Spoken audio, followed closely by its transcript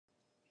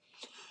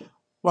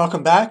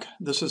Welcome back.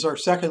 This is our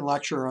second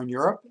lecture on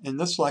Europe. In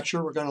this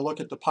lecture, we're going to look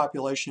at the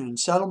population and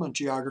settlement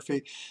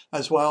geography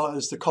as well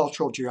as the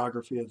cultural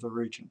geography of the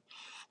region.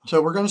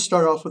 So we're going to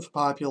start off with the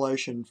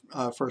population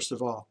first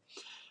of all.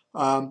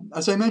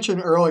 As I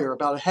mentioned earlier,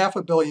 about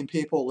 500 million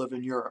people live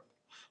in Europe.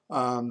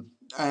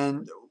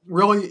 And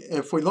really,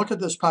 if we look at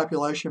this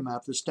population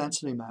map, this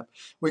density map,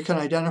 we can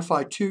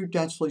identify two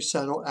densely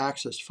settled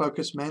axes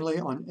focused mainly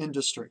on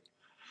industry.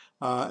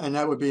 And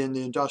that would be in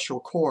the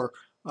industrial core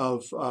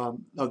of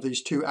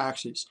these two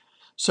axes.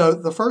 So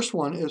the first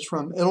one is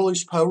from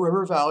Italy's Po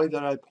River Valley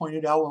that I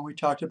pointed out when we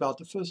talked about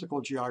the physical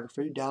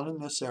geography down in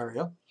this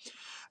area,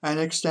 and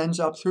extends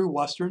up through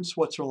western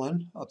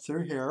Switzerland, up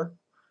through here,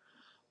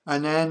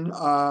 and then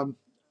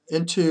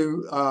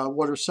into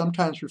what are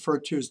sometimes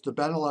referred to as the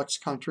Benelux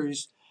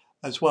countries,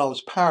 as well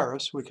as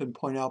Paris. We can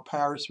point out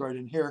Paris right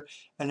in here,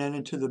 and then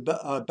into the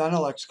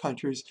Benelux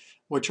countries,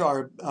 which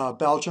are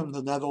Belgium,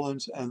 the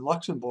Netherlands, and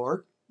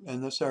Luxembourg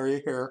in this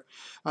area here.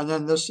 And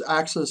then this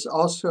axis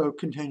also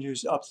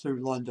continues up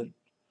through London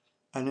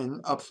and then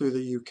up through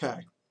the UK.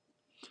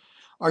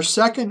 Our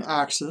second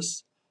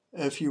axis,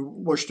 if you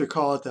wish to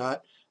call it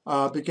that,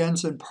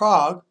 begins in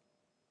Prague,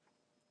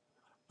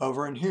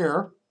 over in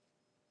here,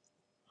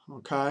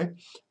 okay,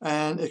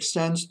 and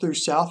extends through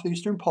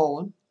southeastern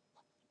Poland,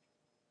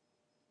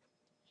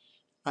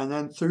 and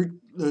then through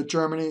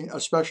Germany,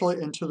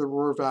 especially into the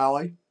Ruhr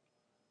Valley,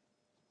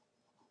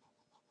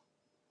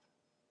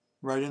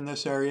 right in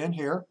this area in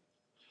here,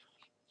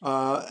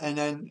 and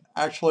then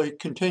actually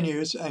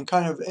continues and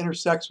kind of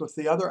intersects with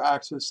the other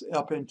axis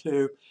up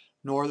into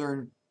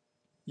northern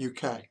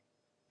UK,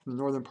 the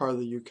northern part of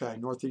the UK,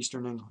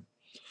 northeastern England.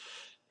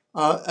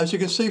 As you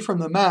can see from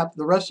the map,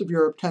 the rest of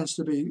Europe tends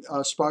to be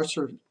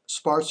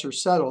sparser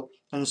settled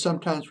and is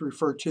sometimes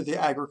referred to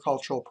the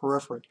agricultural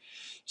periphery.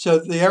 So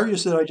the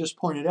areas that I just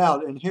pointed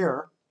out in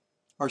here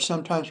are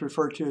sometimes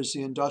referred to as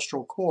the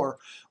industrial core,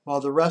 while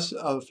the rest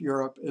of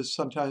Europe is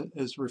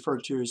sometimes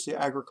referred to as the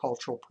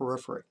agricultural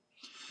periphery.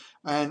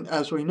 And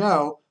as we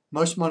know,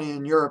 most money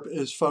in Europe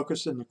is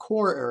focused in the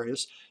core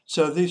areas,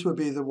 so these would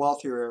be the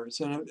wealthier areas.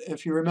 And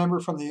if you remember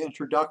from the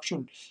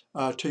introduction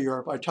to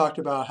Europe, I talked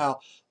about how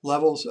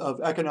levels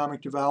of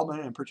economic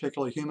development, and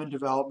particularly human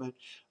development,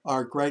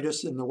 are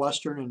greatest in the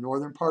western and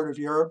northern part of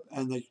Europe,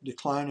 and they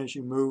decline as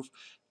you move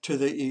to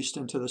the east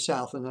and to the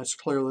south, and that's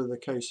clearly the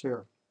case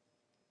here.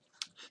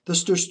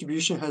 This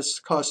distribution has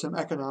caused some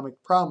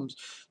economic problems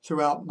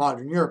throughout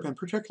modern Europe, and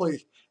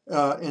particularly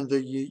in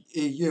the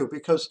EU,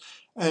 because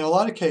in a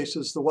lot of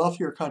cases, the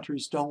wealthier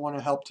countries don't want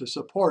to help to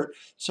support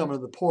some of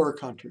the poorer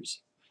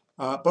countries.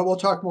 But we'll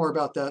talk more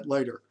about that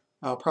later,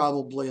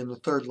 probably in the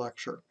third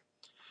lecture.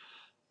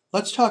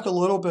 Let's talk a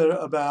little bit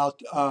about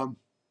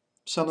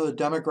some of the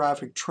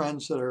demographic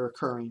trends that are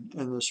occurring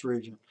in this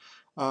region.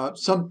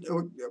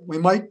 We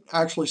might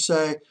actually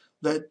say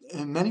that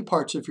in many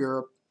parts of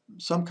Europe,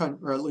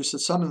 or at least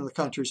some of the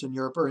countries in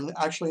Europe, are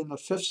actually in the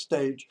fifth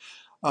stage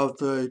of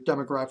the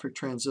demographic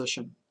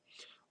transition.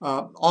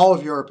 All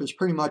of Europe is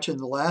pretty much in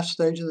the last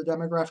stage of the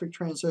demographic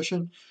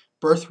transition.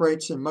 Birth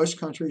rates in most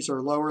countries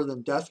are lower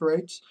than death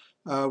rates,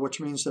 which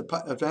means that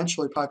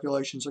eventually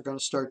populations are going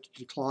to start to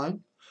decline.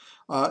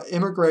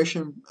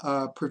 Immigration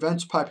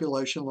prevents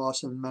population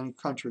loss in many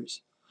countries.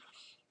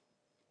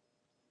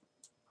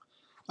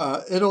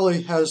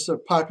 Italy has a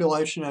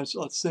population,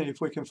 let's see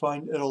if we can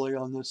find Italy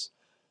on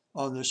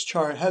this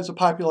chart. It has a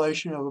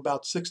population of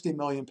about 60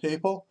 million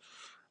people.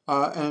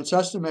 And it's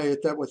estimated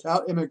that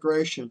without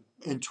immigration,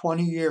 in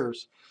 20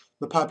 years,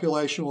 the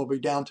population will be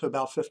down to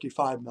about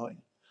 55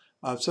 million.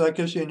 So that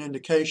gives you an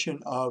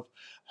indication of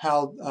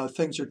how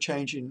things are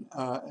changing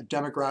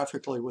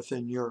demographically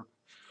within Europe.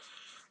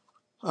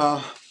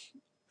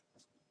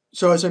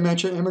 So as I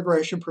mentioned,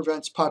 immigration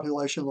prevents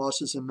population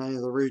losses in many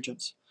of the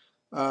regions.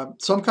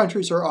 Some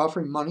countries are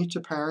offering money to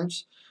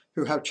parents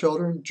who have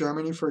children.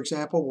 Germany, for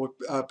example,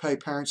 will pay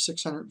parents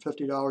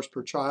 $650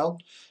 per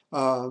child,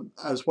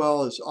 as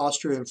well as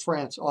Austria and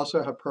France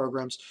also have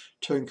programs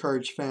to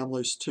encourage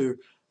families to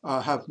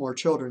have more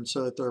children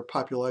so that their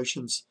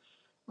populations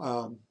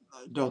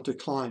don't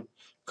decline.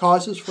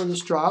 Causes for this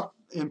drop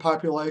in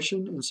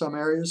population in some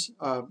areas,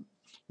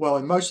 well,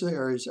 in most of the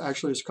areas,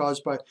 actually is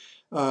caused by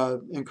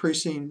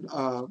increasing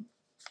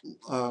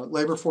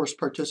labor force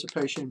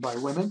participation by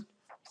women,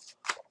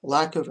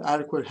 lack of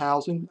adequate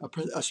housing,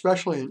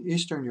 especially in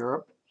Eastern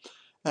Europe,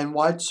 and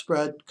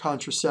widespread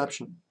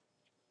contraception.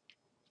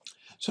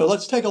 So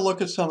let's take a look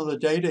at some of the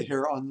data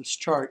here on this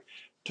chart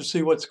to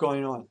see what's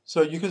going on.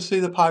 So you can see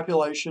the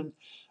population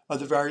of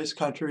the various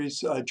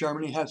countries.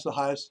 Germany has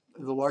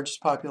the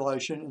largest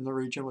population in the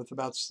region with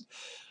about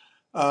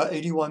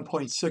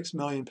 81.6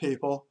 million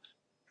people.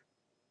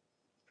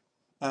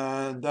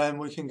 And then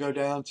we can go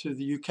down to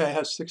the UK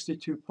has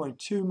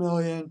 62.2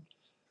 million.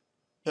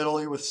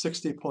 Italy with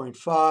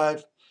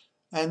 60.5,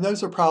 and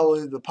those are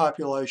probably the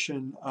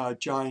population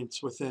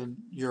giants within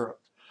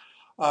Europe.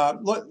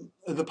 Look,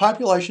 the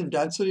population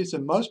densities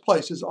in most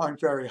places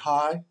aren't very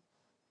high,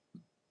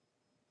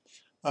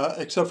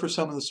 except for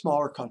some of the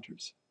smaller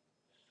countries.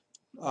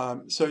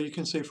 So you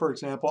can see, for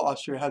example,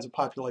 Austria has a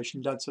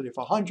population density of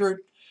 100,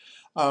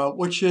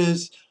 which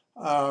is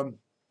a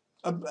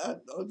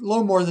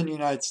little more than the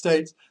United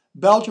States.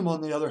 Belgium,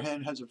 on the other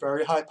hand, has a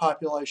very high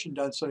population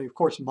density. Of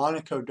course,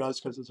 Monaco does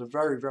because it's a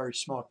very, very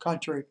small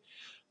country.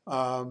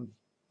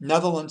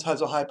 Netherlands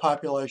has a high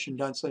population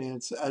density,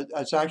 and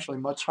it's actually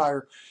much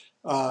higher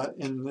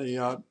in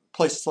the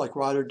places like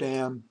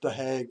Rotterdam, The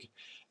Hague,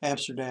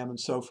 Amsterdam, and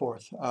so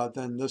forth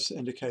than this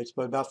indicates,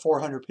 but about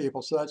 400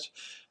 people, so that's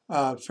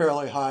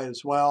fairly high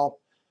as well.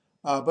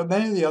 But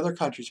many of the other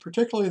countries,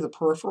 particularly the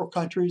peripheral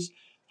countries,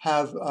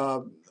 have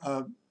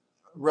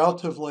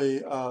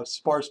relatively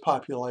sparse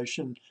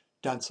population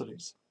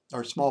densities,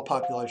 or small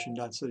population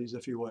densities,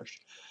 if you wish.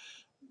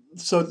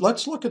 So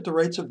let's look at the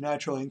rates of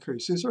natural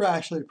increase. These are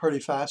actually pretty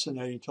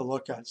fascinating to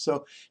look at.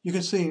 So you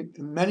can see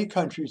many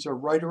countries are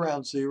right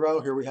around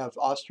 0. Here we have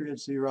Austria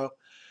 0,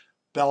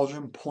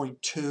 Belgium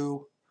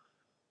 0.2,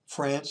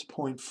 France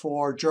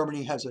 0.4.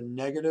 Germany has a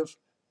negative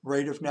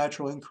rate of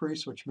natural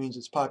increase, which means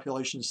its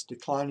population is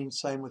declining.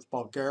 Same with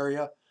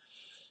Bulgaria,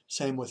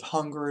 same with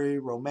Hungary,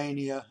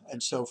 Romania,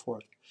 and so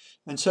forth.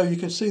 And so you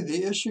can see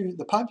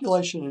the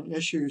population and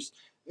issues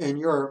in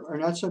Europe are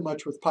not so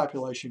much with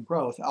population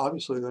growth.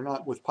 Obviously, they're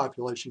not with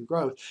population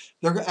growth.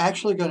 They're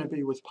actually going to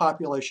be with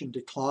population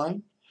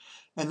decline,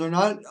 and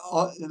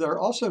they're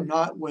also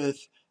not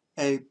with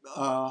a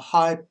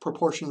high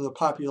proportion of the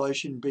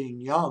population being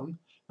young,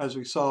 as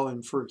we saw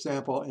in, for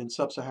example, in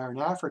sub-Saharan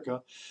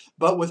Africa,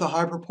 but with a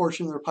high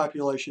proportion of their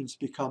populations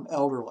become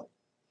elderly.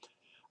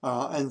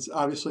 And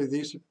obviously,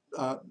 these,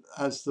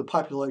 as the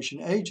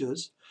population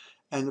ages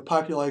and the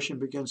population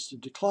begins to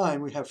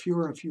decline, we have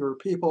fewer and fewer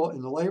people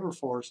in the labor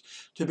force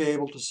to be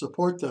able to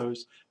support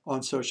those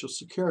on Social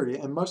Security.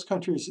 And most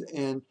countries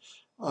in,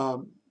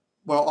 well,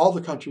 all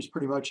the countries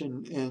pretty much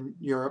in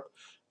Europe,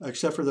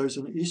 except for those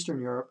in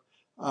Eastern Europe,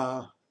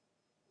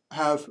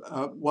 have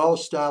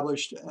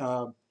well-established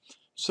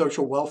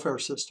social welfare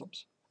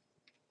systems.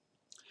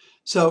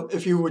 So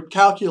if you would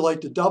calculate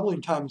the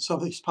doubling time of some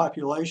of these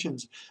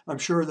populations, I'm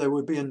sure they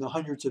would be in the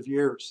hundreds of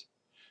years.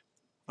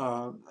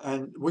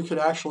 And we could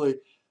actually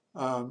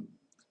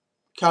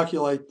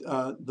calculate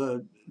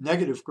the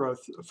negative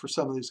growth for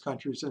some of these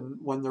countries and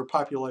when their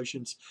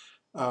populations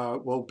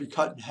will be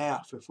cut in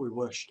half if we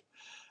wished.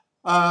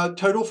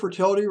 Total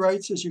fertility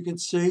rates, as you can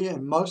see,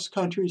 in most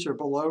countries are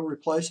below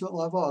replacement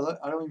level.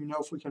 I don't even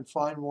know if we can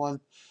find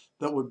one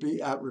that would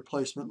be at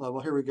replacement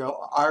level. Here we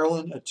go.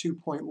 Ireland at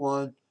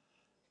 2.1.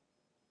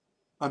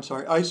 I'm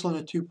sorry, Iceland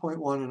at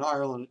 2.1 and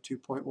Ireland at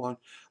 2.1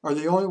 are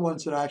the only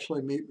ones that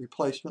actually meet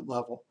replacement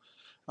level.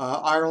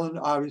 Ireland,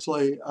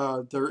 obviously,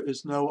 there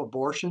is no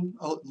abortion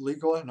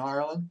legal in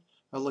Ireland,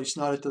 at least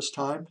not at this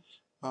time.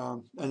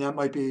 And that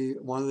might be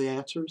one of the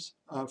answers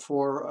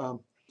for,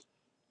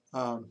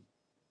 and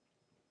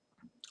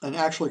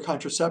actually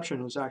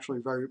contraception is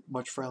actually very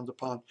much frowned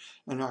upon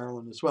in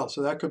Ireland as well.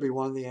 So that could be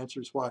one of the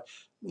answers why,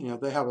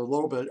 they have a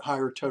little bit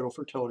higher total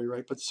fertility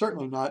rate, but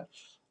certainly not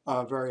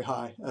very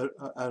high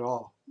at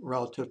all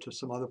relative to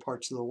some other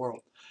parts of the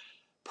world.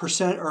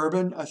 Percent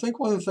urban, I think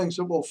one of the things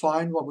that we'll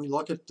find when we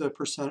look at the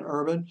percent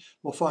urban,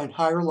 we'll find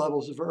higher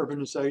levels of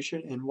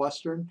urbanization in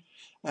Western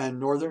and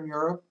Northern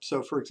Europe.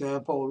 So for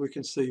example, we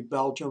can see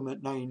Belgium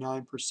at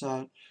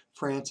 99%,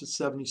 France at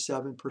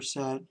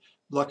 77%,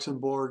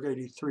 Luxembourg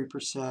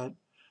 83%,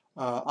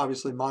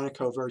 obviously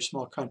Monaco, very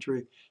small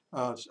country,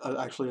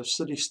 actually a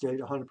city-state,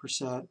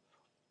 100%.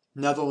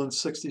 Netherlands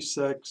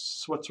 66,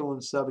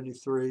 Switzerland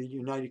 73,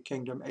 United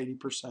Kingdom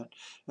 80%,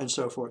 and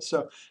so forth.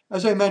 So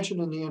as I mentioned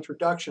in the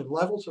introduction,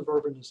 levels of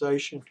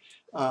urbanization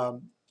are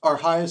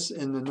highest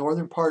in the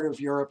northern part of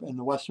Europe and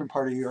the western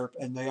part of Europe,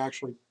 and they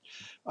actually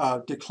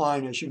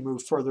decline as you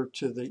move further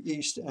to the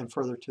east and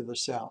further to the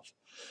south.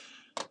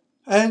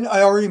 And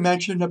I already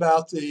mentioned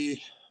about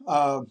the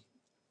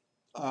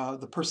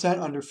percent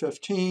under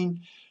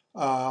 15,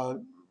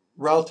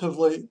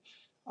 relatively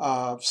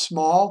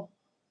small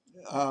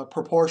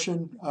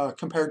proportion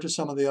compared to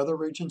some of the other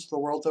regions of the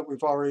world that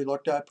we've already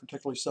looked at,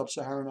 particularly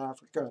sub-Saharan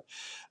Africa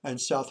and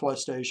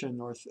Southwest Asia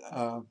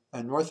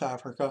and North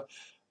Africa.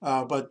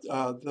 But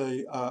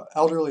the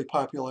elderly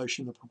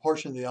population, the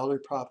proportion of the elderly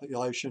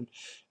population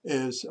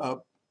is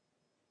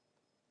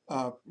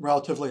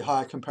relatively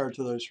high compared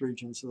to those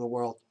regions of the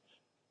world,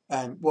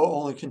 and will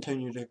only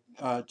continue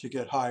to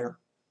get higher.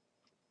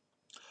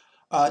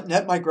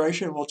 Net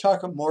migration, we'll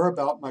talk more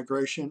about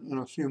migration in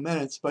a few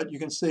minutes, but you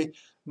can see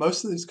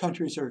most of these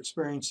countries are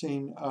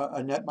experiencing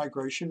a net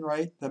migration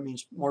rate. That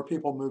means more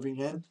people moving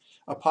in.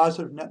 A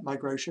positive net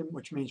migration,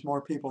 which means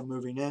more people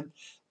moving in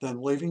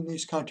than leaving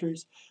these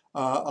countries.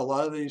 A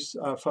lot of these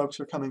folks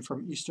are coming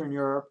from Eastern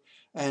Europe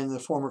and the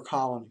former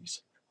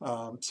colonies.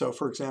 So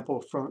for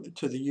example,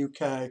 to the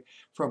UK,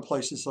 from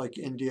places like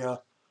India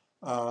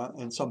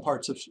and some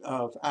parts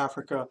of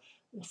Africa,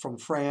 from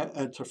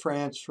France to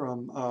France,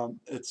 from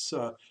its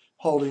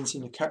holdings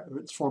in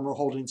its former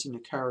holdings in the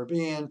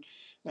Caribbean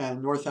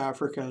and North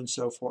Africa and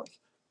so forth.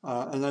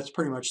 And that's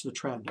pretty much the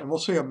trend. And we'll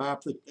see a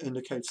map that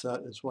indicates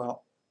that as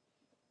well.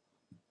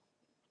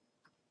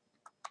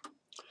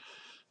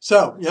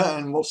 So, yeah,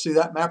 and we'll see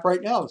that map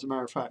right now, as a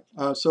matter of fact.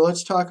 So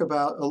let's talk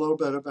about a little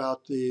bit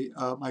about the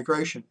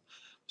migration.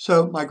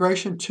 So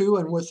migration to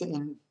and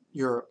within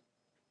Europe.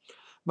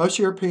 Most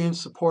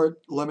Europeans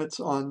support limits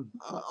on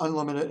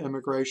unlimited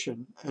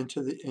immigration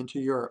into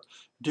Europe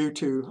due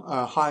to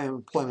high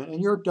unemployment.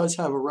 And Europe does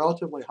have a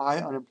relatively high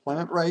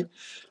unemployment rate,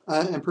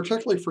 and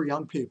particularly for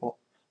young people,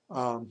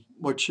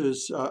 which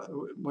is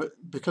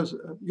because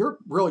Europe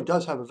really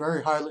does have a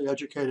very highly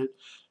educated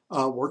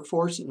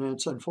workforce, and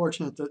it's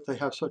unfortunate that they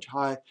have such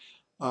high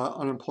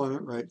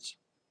unemployment rates.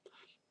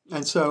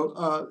 And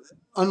so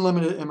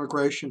unlimited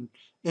immigration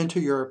into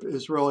Europe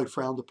is really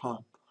frowned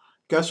upon.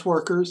 Guest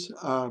workers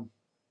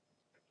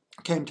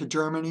came to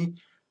Germany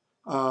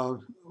uh,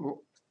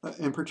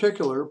 in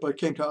particular, but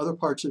came to other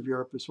parts of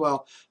Europe as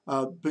well,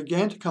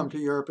 began to come to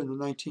Europe in the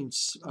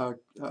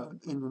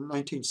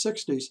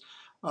 1960s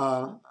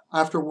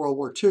after World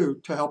War II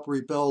to help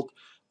rebuild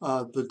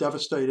the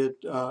devastated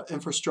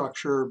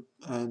infrastructure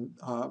and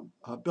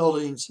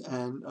buildings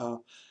and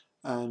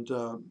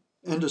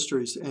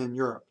industries in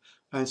Europe.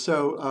 And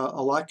so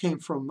a lot came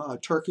from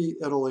Turkey,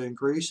 Italy, and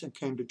Greece, and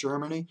came to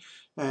Germany,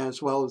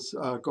 as well as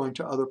going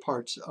to other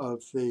parts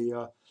of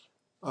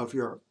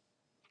Europe.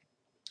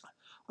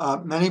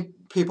 Many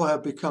people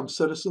have become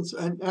citizens,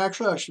 and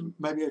actually I should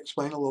maybe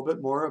explain a little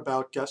bit more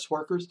about guest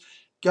workers.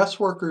 Guest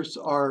workers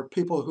are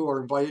people who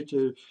are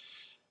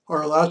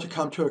allowed to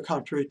come to a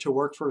country to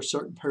work for a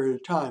certain period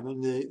of time.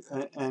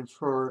 And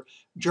for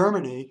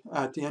Germany,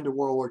 at the end of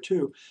World War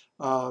II,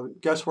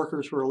 guest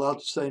workers were allowed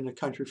to stay in the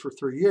country for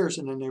 3 years,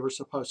 and then they were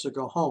supposed to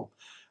go home.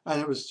 And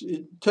it was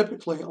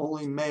typically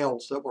only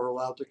males that were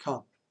allowed to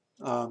come,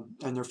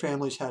 and their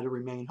families had to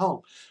remain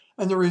home.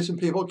 And the reason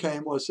people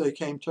came was they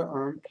came to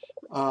earn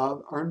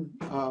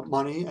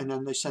money, and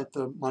then they sent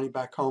the money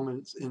back home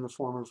in the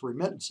form of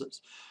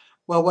remittances.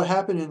 Well, what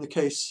happened in the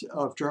case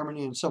of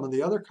Germany and some of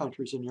the other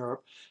countries in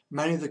Europe,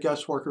 many of the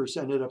guest workers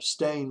ended up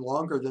staying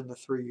longer than the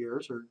 3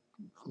 years or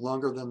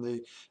longer than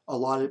the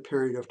allotted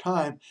period of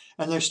time,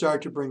 and they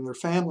started to bring their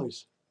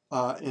families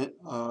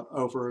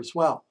over as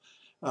well.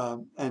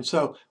 And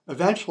so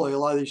eventually a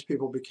lot of these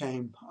people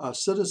became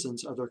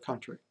citizens of their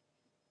country.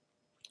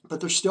 But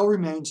there still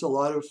remains a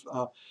lot of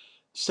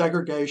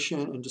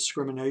segregation and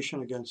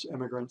discrimination against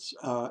immigrants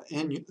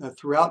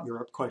throughout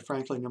Europe, quite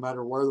frankly, no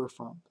matter where they're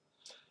from.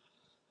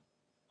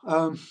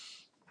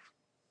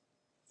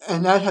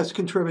 And that has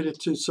contributed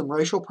to some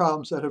racial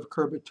problems that have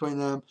occurred between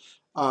them,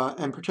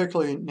 and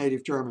particularly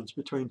native Germans,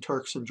 between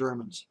Turks and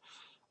Germans.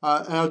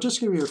 And I'll just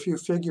give you a few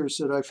figures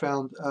that I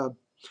found.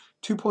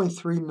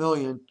 2.3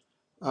 million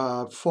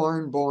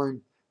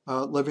foreign-born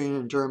living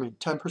in Germany,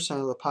 10%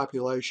 of the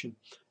population.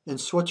 In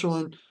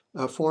Switzerland,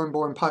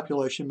 foreign-born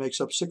population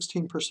makes up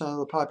 16% of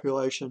the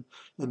population.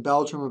 In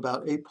Belgium,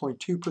 about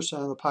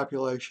 8.2% of the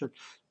population.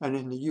 And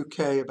in the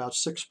UK, about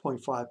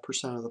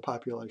 6.5% of the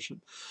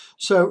population.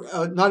 So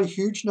not a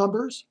huge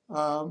numbers.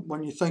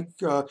 When you think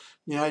the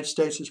United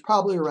States is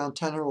probably around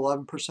 10 or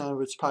 11% of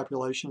its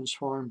population is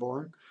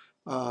foreign-born,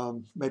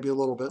 maybe a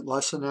little bit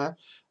less than that.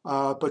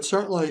 But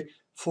certainly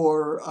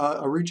for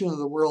a region of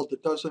the world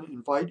that doesn't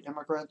invite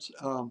immigrants,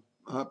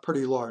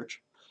 pretty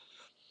large.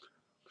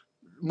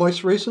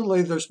 Most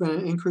recently, there's been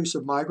an increase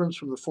of migrants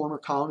from the former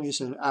colonies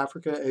in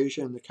Africa,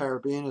 Asia, and the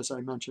Caribbean, as I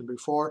mentioned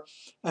before.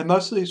 And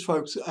most of these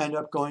folks end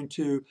up going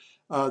to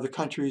the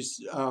countries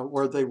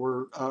where they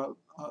were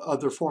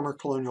of their former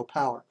colonial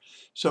power.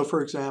 So,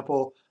 for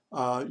example,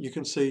 you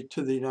can see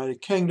to the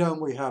United Kingdom,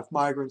 we have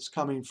migrants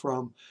coming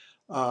from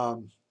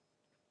the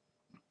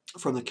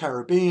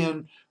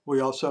Caribbean.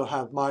 We also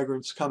have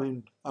migrants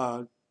coming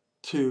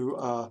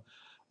to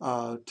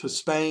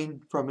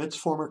Spain from its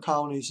former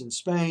colonies in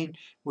Spain.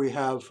 We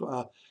have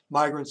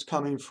migrants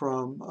coming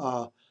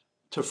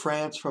to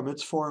France from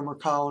its former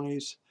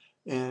colonies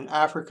in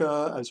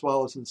Africa, as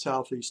well as in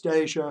Southeast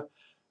Asia,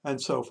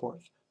 and so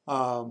forth.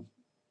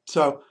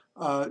 So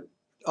a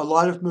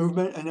lot of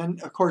movement, and then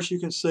of course you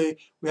can see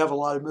we have a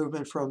lot of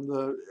movement from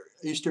the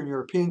Eastern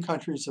European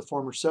countries, the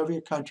former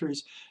Soviet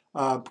countries,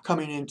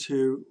 coming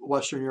into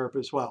Western Europe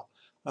as well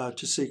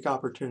to seek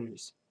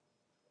opportunities.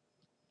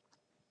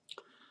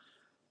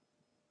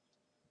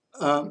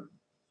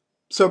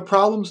 So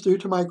problems due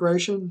to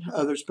migration,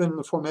 there's been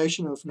the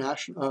formation of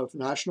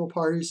national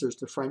parties. There's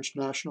the French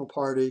National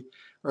Party,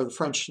 or the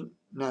French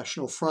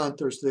National Front.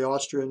 There's the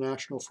Austrian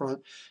National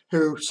Front,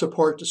 who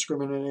support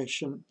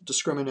discrimination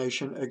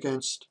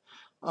against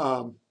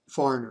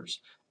foreigners.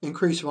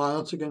 Increased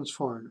violence against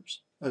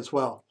foreigners as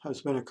well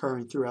has been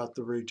occurring throughout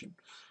the region.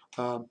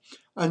 And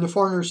the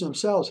foreigners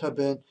themselves have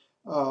been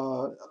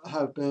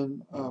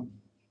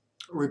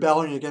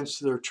rebelling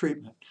against their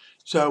treatment.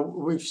 So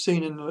we've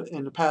seen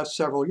in the past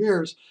several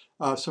years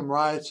some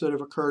riots that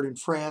have occurred in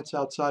France,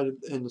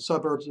 in the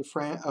suburbs of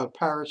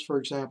Paris, for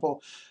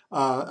example,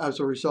 as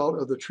a result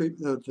of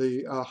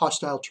the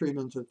hostile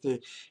treatment that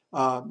the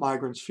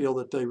migrants feel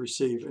that they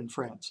receive in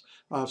France.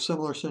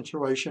 Similar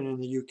situation in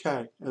the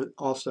UK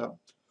also.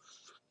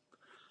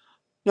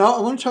 Now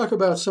I want to talk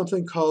about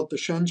something called the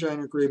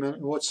Schengen Agreement,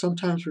 and what's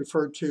sometimes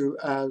referred to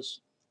as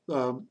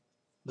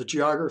the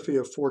geography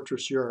of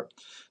Fortress Europe.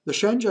 The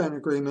Schengen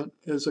Agreement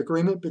is an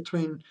agreement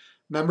between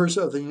members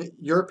of the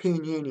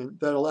European Union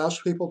that allows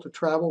people to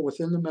travel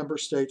within the member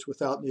states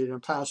without needing a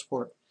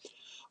passport.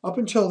 Up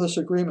until this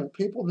agreement,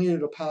 people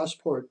needed a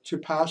passport to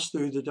pass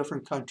through the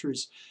different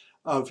countries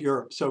of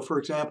Europe. So, for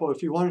example,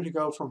 if you wanted to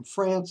go from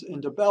France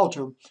into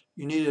Belgium,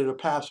 you needed a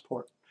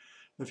passport.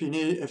 If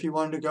you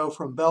wanted to go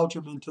from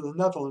Belgium into the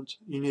Netherlands,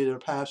 you needed a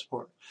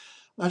passport.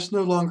 That's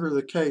no longer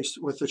the case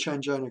with the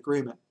Schengen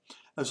Agreement.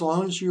 As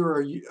long as you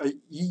are a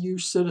EU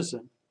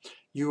citizen,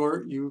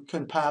 you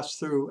can pass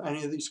through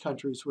any of these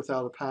countries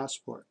without a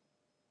passport.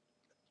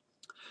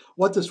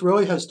 What this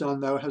really has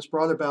done, though, has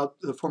brought about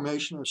the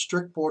formation of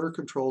strict border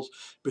controls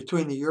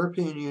between the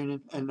European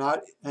Union and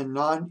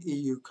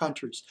non-EU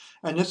countries.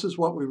 And this is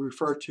what we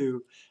refer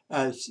to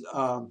as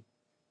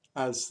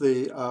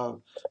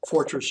the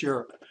Fortress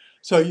Europe.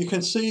 So you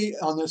can see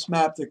on this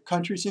map the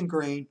countries in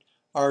green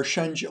are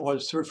Schengen,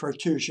 what's referred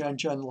to as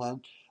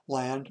Schengen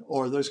land,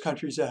 or those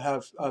countries that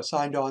have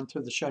signed on to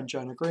the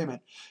Schengen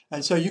Agreement.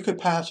 And so you could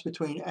pass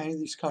between any of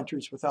these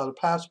countries without a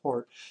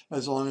passport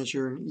as long as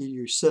you're an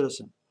EU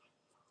citizen.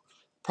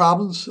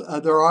 Problems,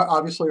 there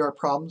obviously are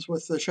problems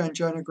with the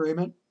Schengen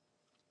Agreement.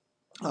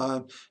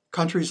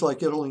 Countries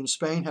like Italy and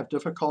Spain have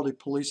difficulty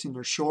policing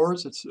their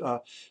shores. It's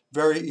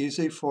very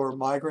easy for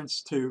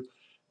migrants to,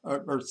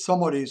 or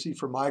somewhat easy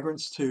for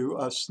migrants to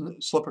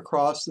slip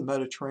across the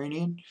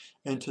Mediterranean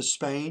into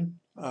Spain,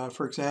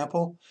 for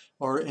example,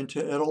 or into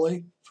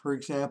Italy, for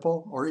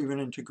example, or even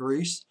into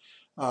Greece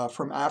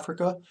from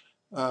Africa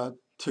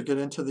to get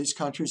into these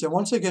countries. And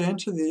once they get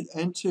into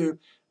the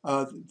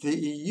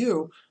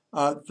EU,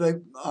 they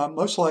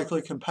most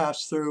likely can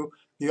pass through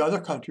the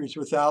other countries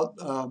with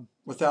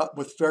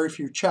very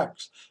few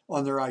checks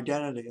on their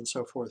identity and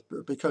so forth.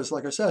 Because,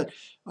 like I said,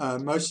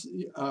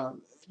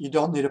 you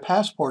don't need a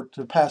passport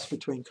to pass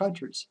between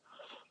countries.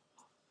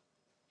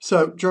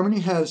 So Germany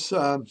has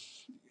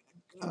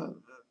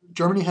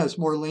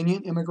more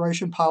lenient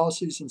immigration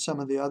policies than some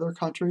of the other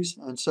countries,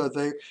 and so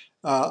they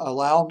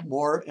allow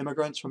more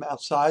immigrants from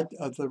outside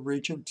of the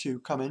region to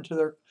come into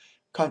their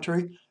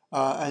country.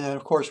 And then,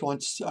 of course,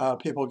 once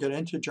people get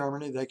into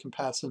Germany, they can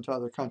pass into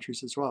other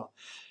countries as well.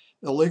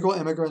 Illegal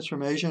immigrants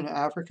from Asia and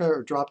Africa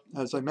are dropped,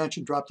 as I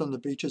mentioned, dropped on the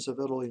beaches of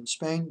Italy and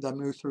Spain, then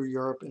move through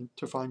Europe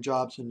to find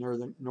jobs in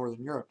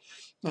Northern Europe.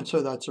 And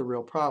so that's a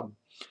real problem.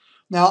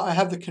 Now, I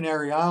have the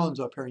Canary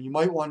Islands up here. You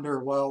might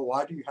wonder, well,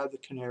 why do you have the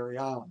Canary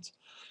Islands?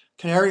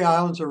 Canary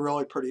Islands are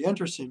really pretty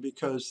interesting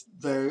because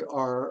they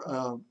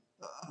are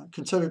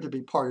considered to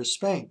be part of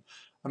Spain.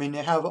 I mean,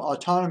 they have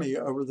autonomy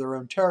over their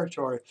own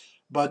territory,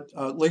 but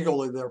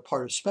legally they're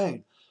part of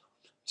Spain.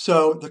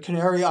 So the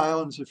Canary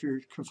Islands, if you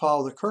can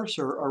follow the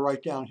cursor, are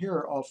right down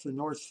here off the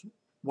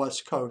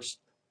northwest coast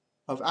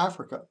of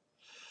Africa.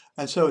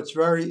 And so it's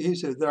very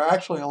easy. They're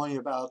actually only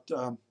about,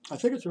 I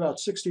think it's about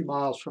 60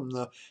 miles from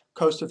the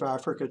coast of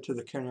Africa to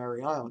the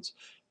Canary Islands.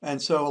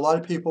 And so a lot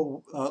of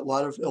people, a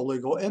lot of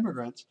illegal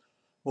immigrants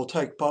will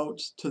take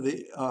boats to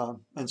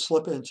and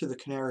slip into the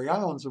Canary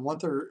Islands. And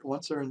once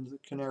they're in the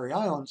Canary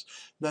Islands,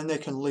 then they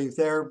can leave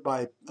there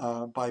by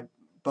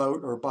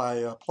boat or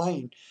by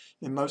plane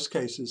in most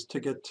cases to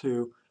get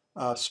to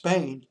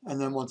Spain.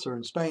 And then once they're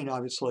in Spain,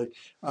 obviously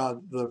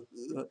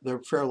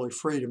they're fairly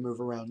free to move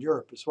around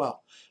Europe as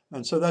well.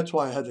 And so that's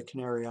why I had the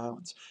Canary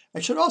Islands.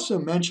 I should also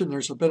mention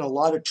there's been a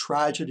lot of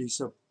tragedies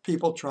of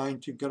people trying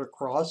to get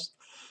across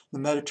the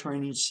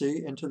Mediterranean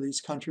Sea into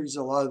these countries.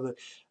 A lot of the,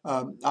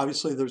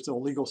 obviously there's the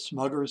illegal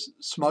smugglers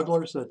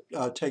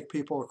that take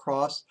people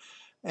across.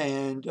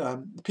 And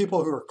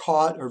people who are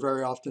caught are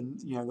very often,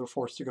 they're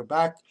forced to go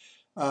back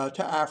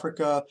to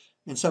Africa.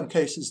 In some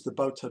cases, the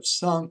boats have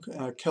sunk,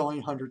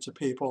 killing hundreds of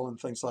people and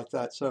things like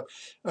that. So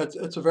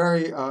it's a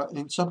very,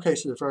 in some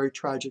cases, a very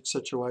tragic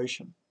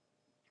situation.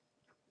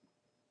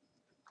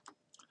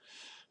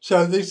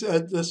 So this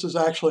is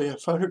actually a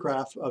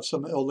photograph of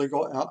some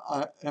illegal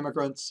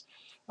immigrants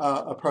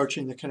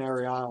approaching the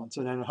Canary Islands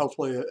and then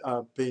hopefully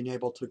being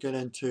able to get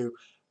into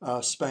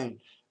Spain.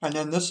 And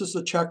then this is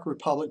the Czech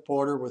Republic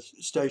border with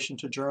station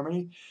to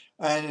Germany.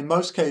 And in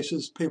most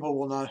cases, people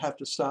will not have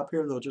to stop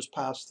here. They'll just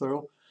pass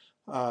through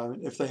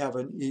if they have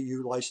an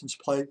EU license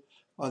plate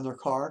on their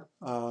car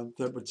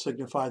that would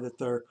signify that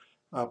they're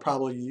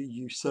probably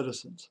EU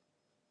citizens.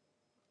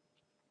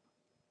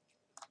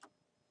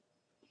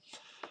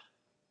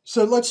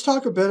 So let's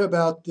talk a bit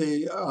about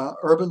the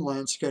urban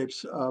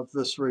landscapes of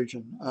this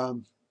region.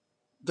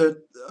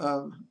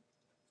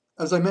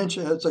 As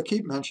I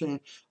keep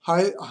mentioning,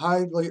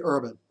 highly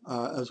urban,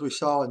 as we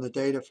saw in the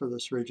data for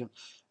this region.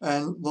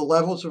 And the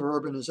levels of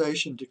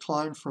urbanization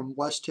decline from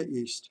west to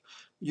east.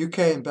 UK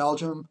and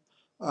Belgium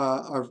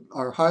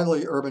are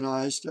highly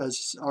urbanized,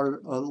 as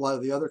are a lot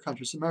of the other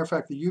countries. As a matter of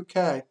fact, the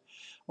UK,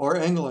 or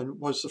England,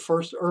 was the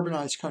first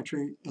urbanized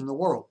country in the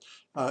world.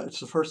 It's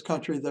the first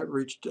country that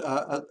reached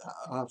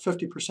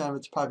 50% of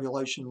its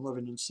population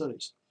living in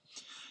cities.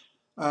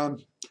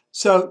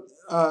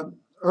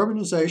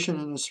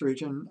 Urbanization in this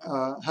region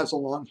has a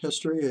long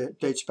history. It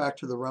dates back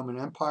to the Roman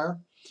Empire.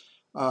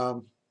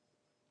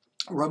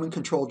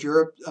 Roman-controlled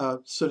Europe,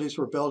 cities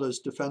were built as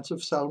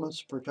defensive settlements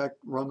to protect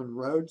Roman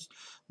roads,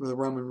 with the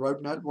Roman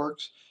road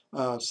networks.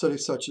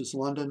 Cities such as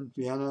London,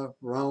 Vienna,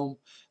 Rome,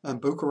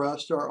 and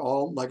Bucharest are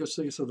all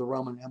legacies of the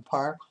Roman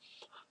Empire.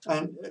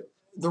 And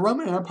the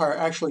Roman Empire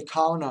actually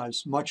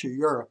colonized much of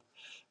Europe.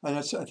 And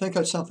I think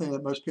that's something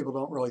that most people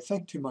don't really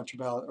think too much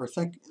about, or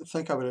think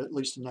of it at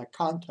least in that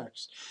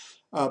context.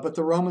 But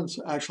the Romans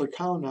actually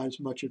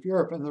colonized much of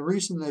Europe, and the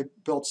reason they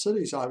built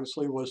cities,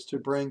 obviously, was to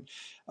bring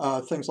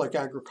things like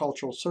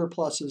agricultural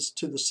surpluses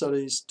to the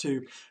cities,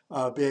 to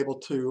be able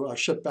to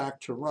ship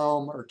back to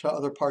Rome or to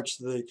other parts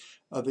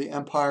of the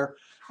empire.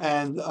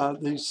 And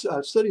these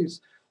cities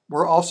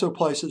were also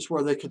places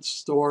where they could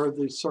store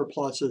the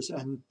surpluses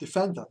and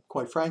defend them,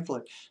 quite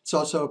frankly. It's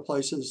also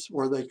places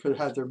where they could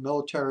have their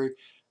military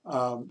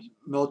or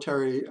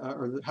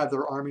have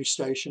their army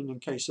stationed in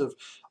case of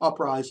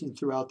uprising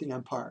throughout the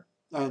empire.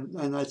 And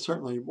that's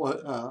certainly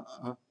what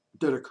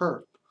did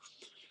occur.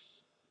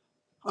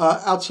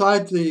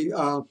 Outside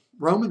the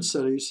Roman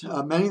cities,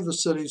 many of the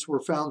cities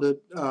were founded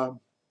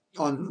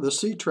on the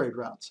sea trade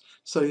routes,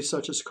 cities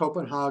such as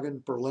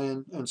Copenhagen,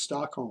 Berlin, and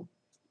Stockholm.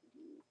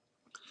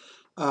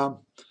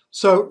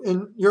 So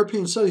in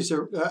European cities,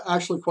 they're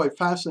actually quite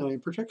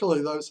fascinating,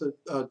 particularly those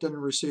that didn't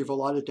receive a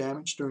lot of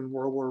damage during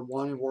World War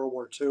I and World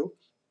War II.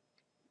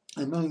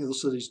 And many of the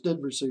cities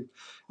did receive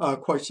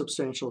quite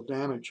substantial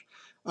damage.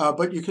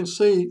 But you can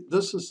see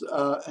this is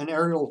an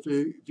aerial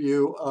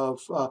view of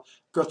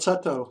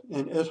Grosseto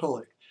in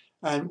Italy.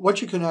 And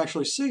what you can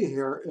actually see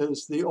here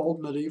is the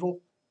old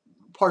medieval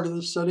part of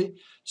the city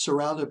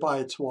surrounded by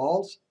its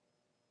walls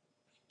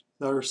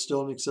that are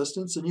still in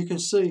existence. And you can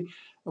see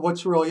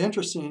what's really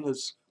interesting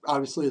is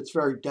obviously it's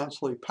very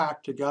densely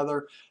packed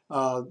together.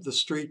 The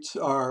streets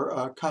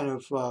are kind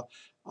of,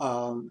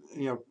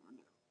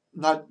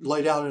 not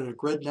laid out in a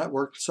grid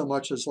network so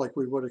much as like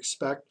we would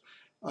expect.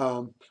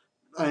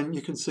 And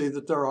you can see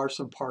that there are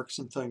some parks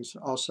and things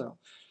also.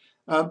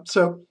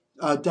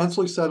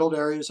 Densely settled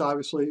areas,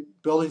 obviously,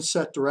 buildings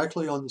set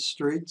directly on the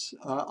streets,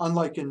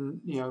 unlike in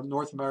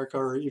North America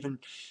or even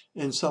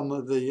in some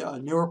of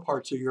the newer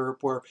parts of Europe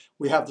where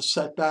we have the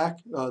setback.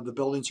 The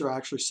buildings are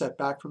actually set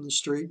back from the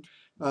street.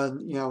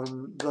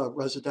 In the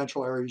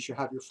residential areas, you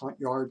have your front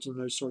yards and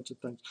those sorts of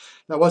things.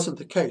 That wasn't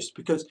the case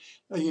because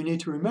you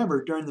need to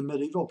remember during the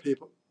medieval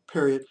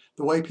period,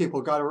 the way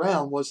people got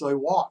around was they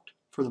walked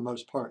for the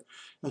most part.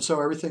 And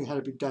so everything had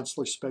to be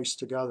densely spaced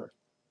together.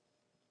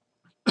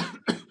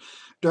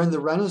 During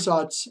the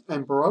Renaissance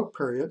and Baroque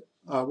period,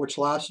 which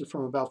lasted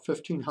from about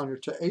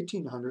 1500 to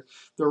 1800,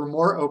 there were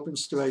more open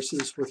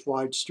spaces with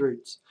wide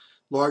streets,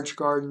 large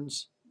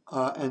gardens,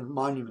 and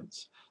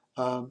monuments.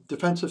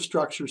 Defensive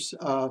structures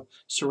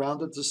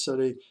surrounded the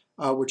city,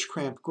 which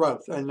cramped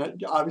growth.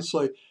 And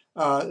obviously,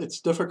 it's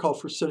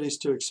difficult for cities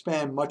to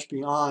expand much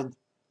beyond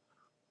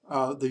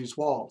these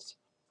walls,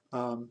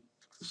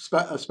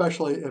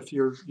 especially if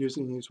you're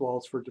using these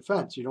walls for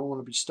defense. You don't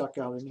want to be stuck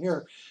out in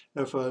here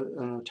if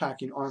an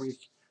attacking army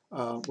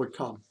would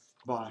come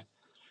by.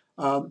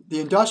 The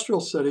industrial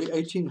city,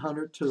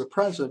 1800 to the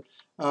present,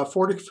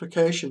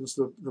 fortifications,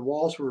 the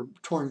walls were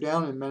torn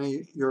down in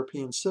many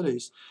European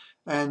cities,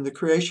 and the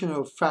creation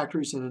of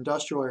factories and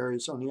industrial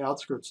areas on the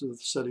outskirts of the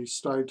city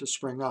started to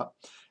spring up.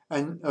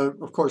 And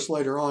of course,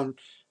 later on,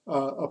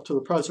 up to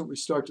the present, we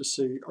start to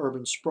see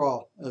urban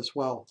sprawl as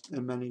well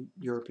in many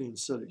European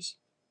cities.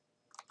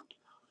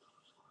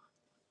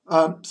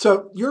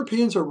 So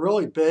Europeans are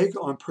really big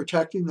on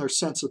protecting their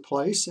sense of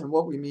place, and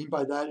what we mean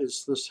by that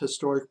is this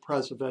historical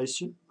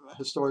preservation.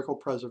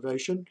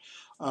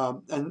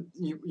 And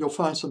you'll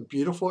find some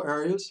beautiful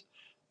areas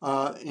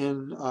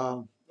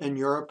in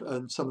Europe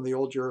and some of the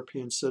old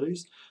European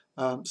cities.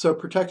 So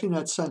protecting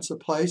that sense of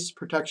place,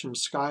 protection of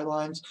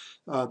skylines.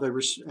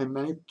 In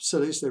many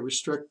cities, they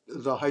restrict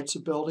the heights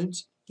of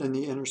buildings in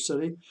the inner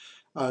city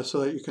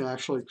so that you can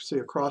actually see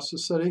across the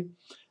city.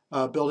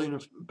 Building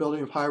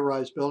of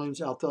high-rise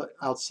buildings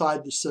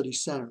outside the city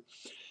center.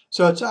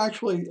 So it's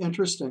actually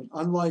interesting,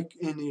 unlike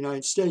in the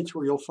United States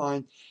where you'll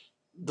find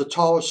the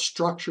tallest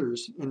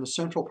structures in the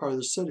central part of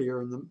the city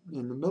or in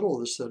the middle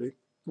of the city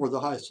where the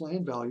highest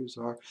land values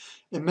are.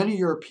 In many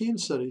European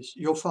cities,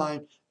 you'll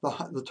find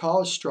the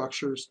tallest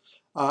structures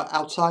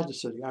outside the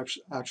city,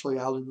 actually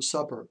out in the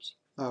suburbs,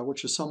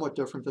 which is somewhat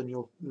different than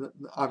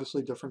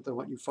obviously different than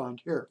what you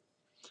find here.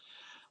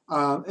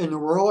 In the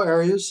rural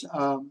areas,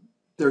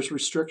 there's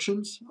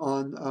restrictions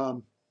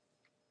on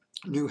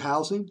new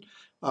housing.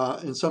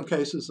 In some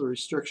cases, the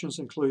restrictions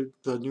include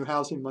the new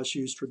housing must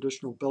use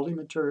traditional building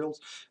materials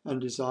and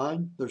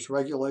design. There's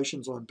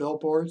regulations on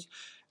billboards.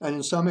 And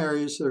in some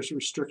areas, there's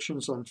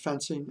restrictions on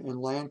fencing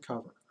and land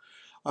cover.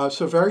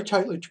 So very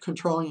tightly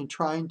controlling and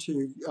trying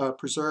to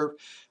preserve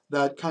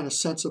that kind of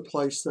sense of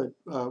place that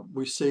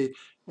we see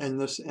in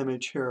this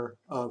image here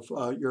of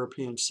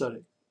European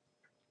city.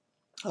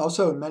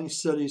 Also, in many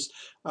cities,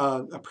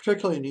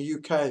 particularly in the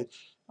UK,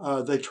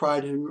 they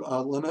try to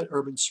limit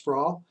urban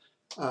sprawl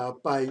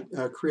by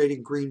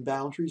creating green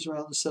boundaries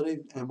around the city.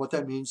 And what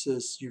that means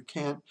is you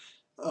can't,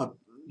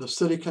 the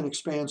city can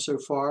expand so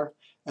far,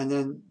 and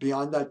then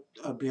beyond that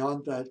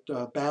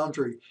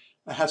boundary,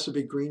 it has to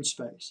be green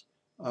space.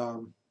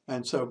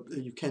 And so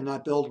you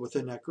cannot build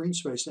within that green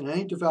space. And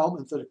any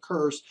development that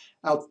occurs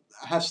out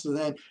has to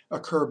then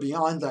occur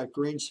beyond that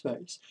green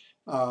space.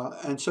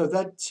 And so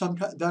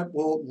that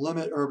will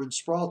limit urban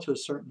sprawl to a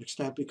certain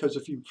extent, because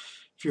if you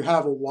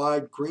have a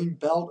wide green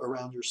belt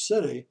around your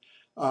city,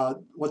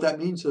 what that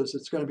means is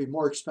it's going to be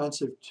more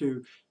expensive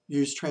to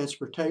use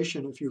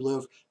transportation if you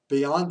live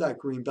beyond that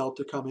green belt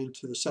to come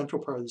into the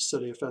central part of the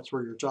city, if that's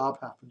where your job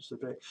happens to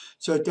be.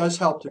 So it does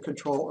help to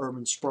control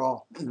urban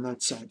sprawl in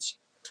that sense.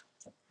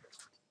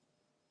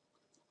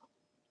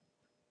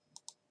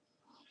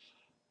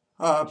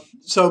 And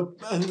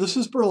this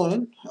is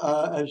Berlin,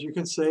 as you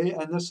can see,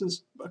 and this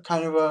is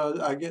kind of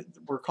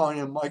we're calling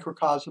it a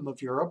microcosm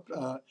of Europe,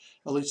 at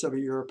least of a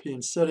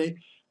European city,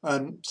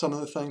 and some of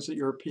the things that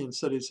European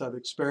cities have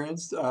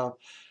experienced.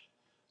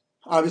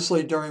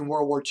 Obviously, during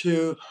World War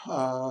II,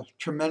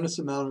 tremendous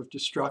amount of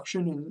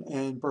destruction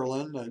in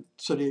Berlin. The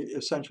city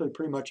essentially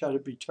pretty much had to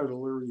be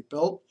totally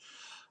rebuilt.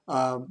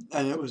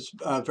 And it was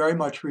very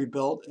much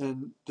rebuilt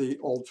in the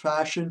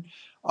old-fashioned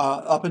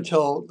up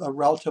until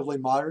relatively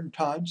modern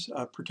times,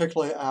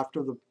 particularly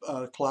after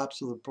the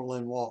collapse of the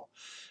Berlin Wall.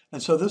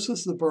 And so this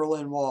is the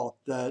Berlin Wall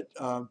that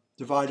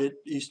divided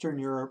Eastern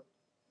Europe.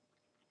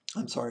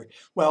 I'm sorry.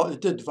 Well,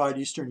 it did divide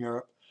Eastern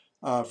Europe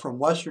from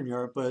Western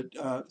Europe, but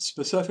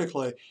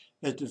specifically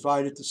it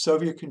divided the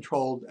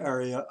Soviet-controlled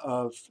area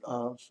of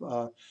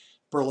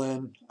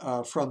Berlin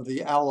from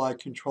the Allied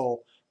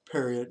control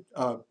period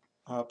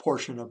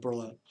portion of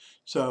Berlin.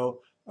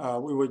 So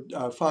we would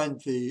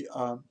find the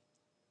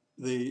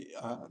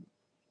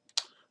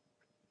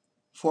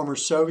former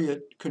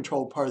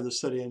Soviet-controlled part of the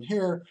city in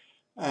here,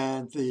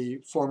 and the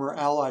former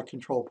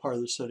Allied-controlled part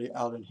of the city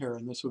out in here,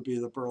 and this would be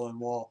the Berlin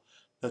Wall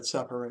that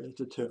separated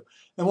the two.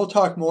 And we'll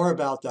talk more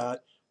about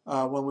that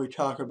when we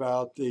talk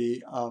about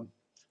the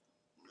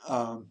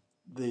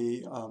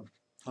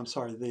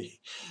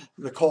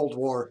Cold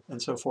War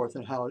and so forth,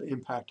 and how it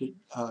impacted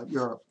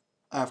Europe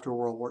after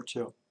World War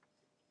II.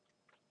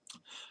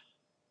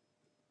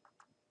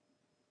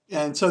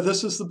 And so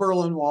this is the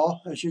Berlin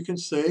Wall, as you can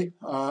see,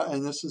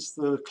 and this is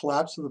the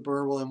collapse of the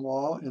Berlin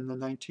Wall in the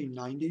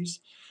 1990s,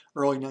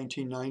 early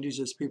 1990s,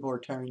 as people are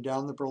tearing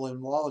down the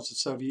Berlin Wall as the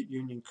Soviet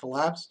Union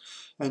collapsed,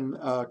 and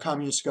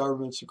communist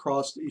governments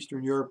across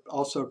Eastern Europe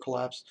also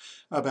collapsed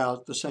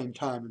about the same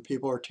time, and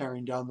people are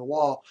tearing down the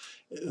wall,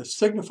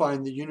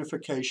 signifying the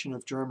unification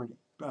of Germany.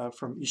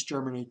 From East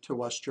Germany to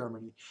West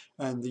Germany,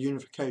 and the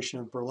unification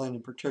of Berlin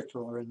in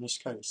particular in this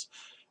case.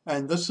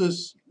 And this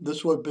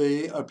would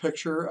be a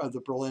picture of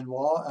the Berlin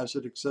Wall as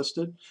it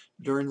existed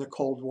during the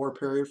Cold War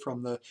period.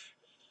 From the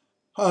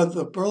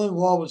Berlin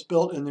Wall was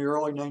built in the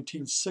early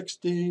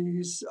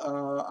 1960s.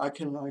 I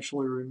can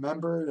actually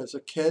remember it as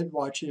a kid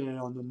watching it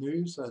on the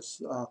news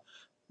as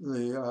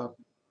the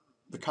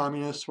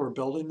communists were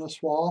building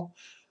this wall.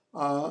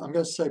 I'm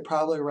going to say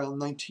probably around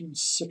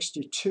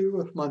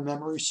 1962, if my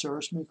memory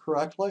serves me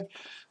correctly.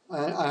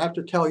 I have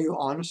to tell you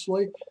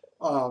honestly,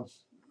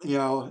 you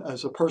know,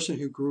 as a person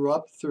who grew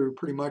up through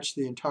pretty much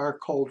the entire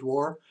Cold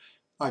War,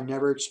 I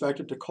never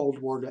expected the Cold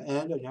War to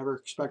end. I never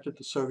expected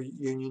the Soviet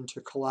Union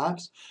to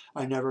collapse.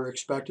 I never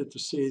expected to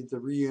see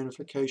the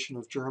reunification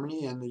of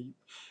Germany and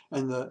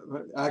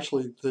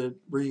actually the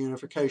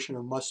reunification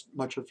of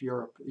much of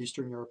Europe,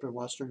 Eastern Europe and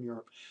Western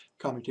Europe,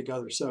 coming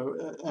together.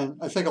 So, and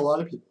I think a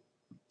lot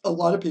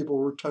of people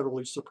were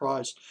totally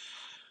surprised,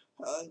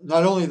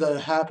 not only that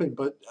it happened,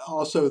 but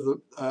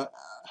also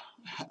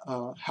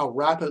how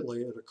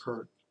rapidly it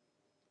occurred.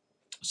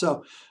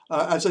 So,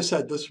 as I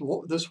said, this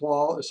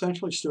wall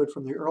essentially stood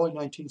from the early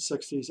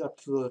 1960s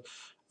up to the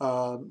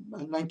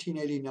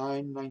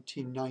 1989,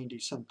 1990,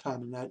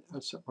 sometime in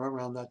that's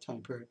around that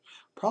time period.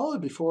 Probably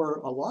before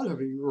a lot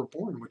of you were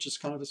born, which is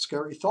kind of a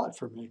scary thought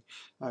for me,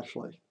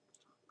 actually.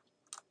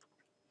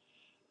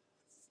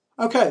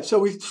 Okay, so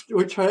we've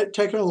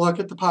taken a look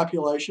at the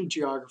population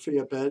geography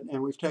a bit,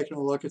 and we've taken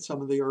a look at some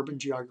of the urban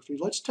geography.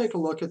 Let's take a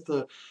look at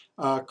the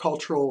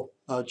cultural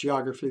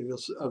geography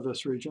of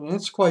this region, and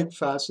it's quite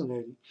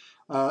fascinating.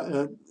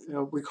 You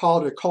know, we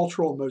call it a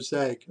cultural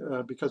mosaic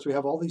because we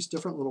have all these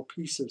different little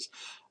pieces.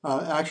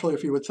 Actually,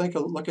 if you would think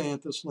of looking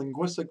at this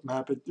linguistic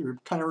map, it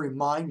kind of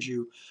reminds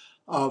you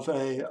of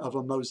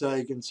a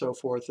mosaic and so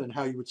forth, and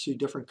how you would see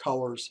different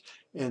colors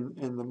in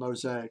the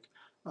mosaic.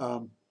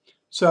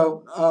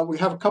 So we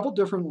have a couple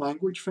different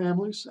language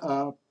families.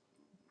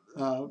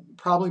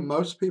 Probably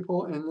most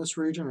people in this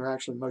region, or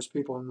actually most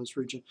people in this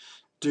region,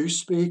 do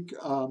speak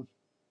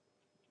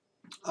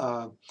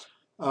a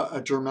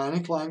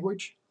Germanic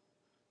language.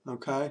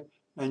 Okay,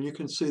 and you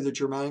can see the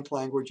Germanic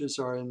languages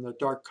are in the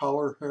dark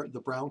color,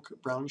 the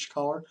brownish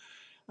color.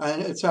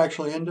 And it's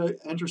actually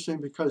interesting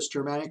because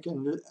Germanic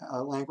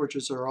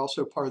languages are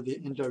also part of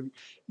the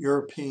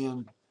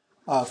Indo-European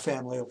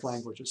family of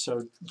languages.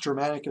 So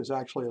Germanic is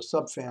actually a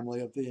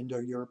subfamily of the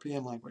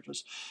Indo-European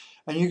languages.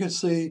 And you can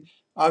see,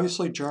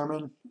 obviously,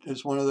 German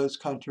is one of those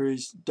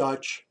countries,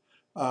 Dutch,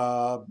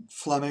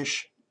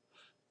 Flemish,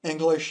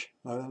 English,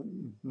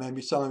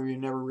 maybe some of you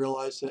never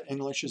realized that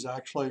English is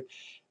actually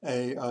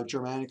a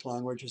Germanic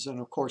language, and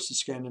of course the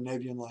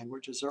Scandinavian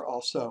languages are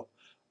also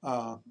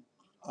uh,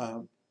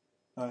 a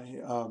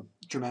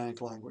Germanic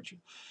language.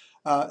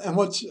 And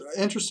what's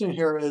interesting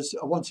here is,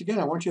 once again,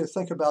 I want you to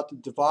think about the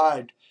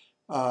divide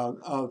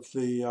of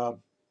the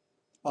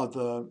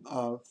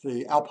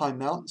Alpine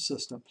mountain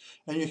system.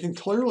 And you can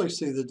clearly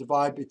see the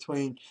divide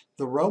between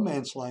the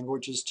Romance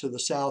languages to the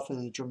south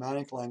and the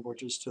Germanic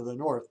languages to the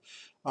north,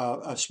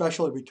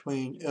 especially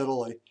between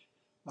Italy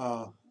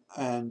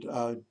and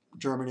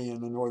Germany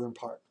in the northern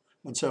part.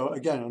 And so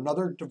again,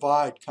 another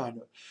divide kind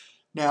of.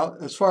 Now,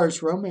 as far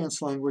as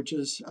Romance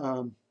languages,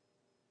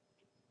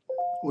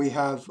 we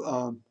have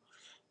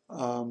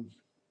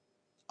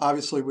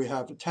obviously, we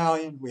have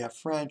Italian, we have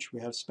French, we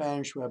have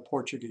Spanish, we have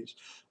Portuguese,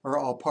 are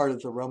all part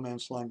of the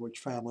Romance language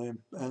family,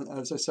 and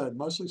as I said,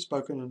 mostly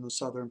spoken in the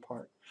southern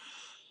part.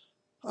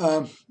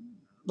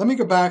 Let me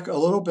go back a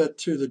little bit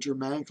to the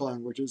Germanic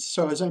languages.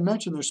 So as I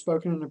mentioned, they're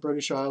spoken in the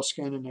British Isles,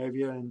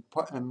 Scandinavia, and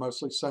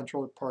mostly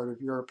central part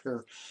of Europe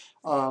here.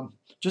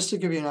 Just to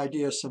give you an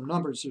idea of some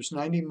numbers, there's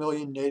 90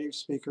 million native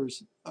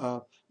speakers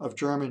of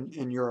German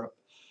in Europe.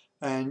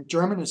 And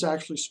German is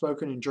actually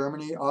spoken in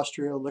Germany,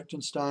 Austria,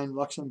 Liechtenstein,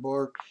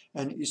 Luxembourg,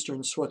 and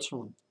eastern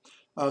Switzerland.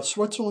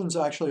 Switzerland's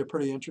actually a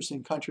pretty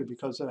interesting country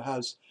because it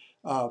has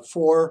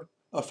 4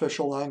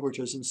 official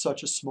languages in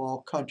such a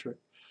small country.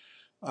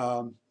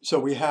 So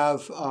we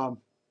have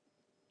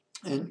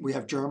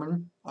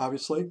German,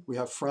 obviously, we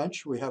have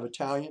French, we have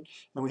Italian,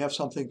 and we have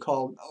something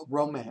called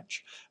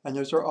Romansh. And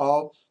those are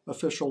all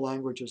official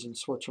languages in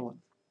Switzerland.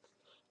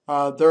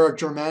 There are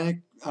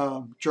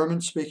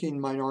German-speaking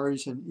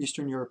minorities in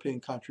Eastern European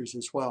countries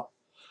as well.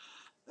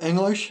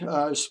 English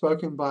is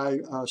spoken by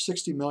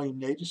 60 million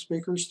native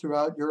speakers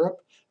throughout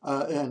Europe,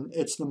 and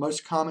it's the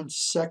most common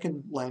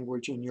second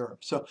language in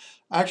Europe. So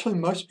actually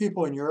most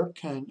people in Europe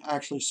can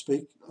actually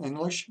speak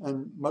English,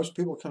 and most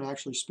people can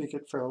actually speak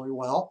it fairly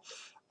well.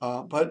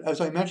 But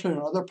as I mentioned,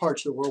 in other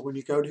parts of the world, when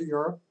you go to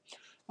Europe,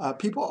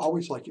 people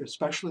always like you,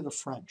 especially the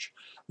French.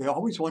 They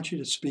always want you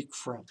to speak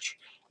French,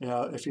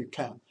 if you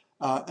can.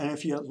 And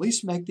if you at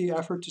least make the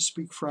effort to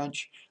speak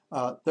French,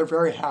 they're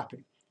very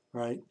happy,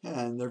 right?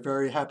 And they're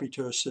very happy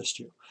to assist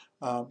you.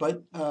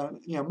 But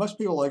most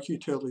people like you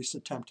to at least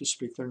attempt to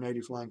speak their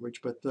native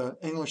language, but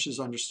English is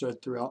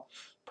understood throughout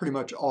pretty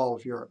much all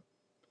of Europe.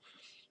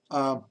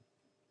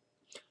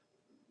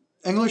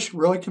 English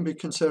really can be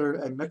considered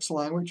a mixed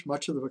language.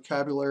 Much of the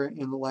vocabulary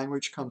in the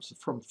language comes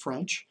from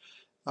French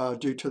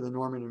due to the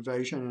Norman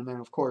invasion, and then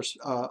of course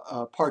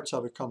parts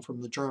of it come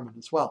from the German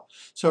as well.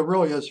 So it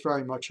really is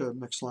very much a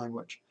mixed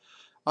language.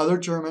 Other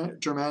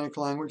Germanic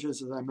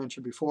languages, as I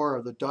mentioned before,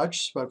 are the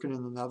Dutch, spoken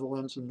in the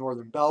Netherlands and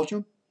northern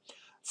Belgium.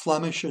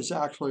 Flemish is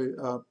actually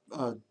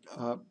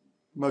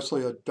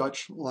mostly a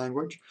Dutch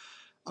language.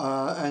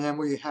 And then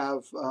we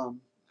have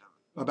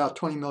about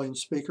 20 million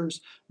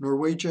speakers.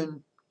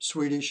 Norwegian,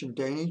 Swedish, and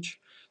Danish,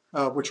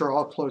 which are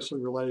all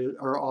closely related,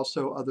 are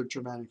also other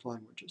Germanic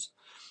languages.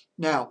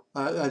 Now,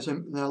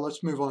 now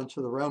let's move on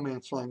to the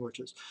Romance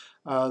languages.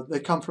 They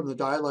come from the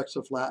dialects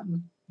of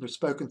Latin. They're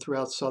spoken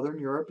throughout southern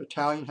Europe.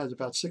 Italian has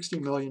about 60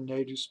 million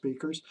native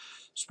speakers,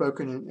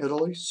 spoken in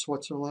Italy,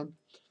 Switzerland,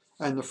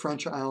 and the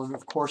French island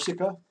of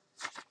Corsica.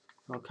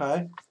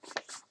 Okay,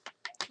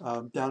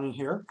 down in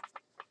here.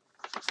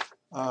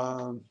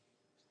 And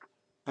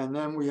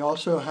then we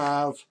also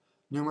have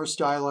numerous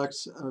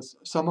dialects,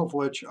 some of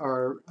which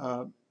are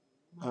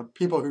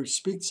people who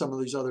speak some of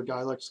these other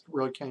dialects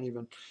really can't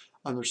even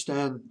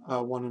understand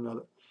one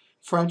another.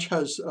 French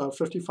has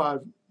 55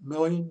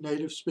 million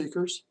native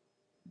speakers.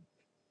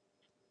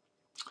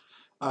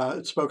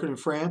 It's spoken in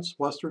France,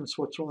 western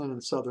Switzerland,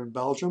 and southern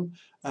Belgium,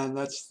 and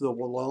that's the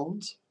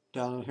Walloons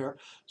down in here.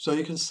 So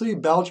you can see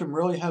Belgium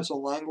really has a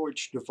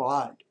language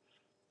divide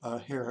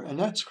here, and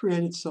that's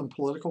created some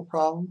political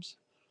problems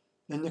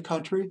in the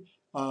country.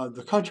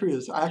 The country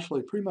is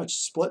actually pretty much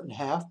split in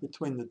half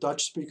between the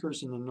Dutch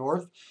speakers in the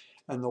north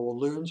and the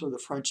Walloons, or the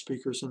French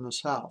speakers, in the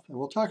south. And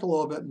we'll talk a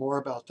little bit more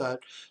about that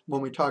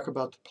when we talk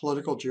about the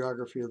political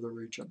geography of the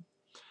region.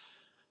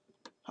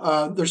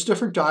 There's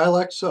different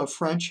dialects of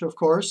French, of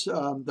course.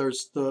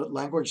 There's the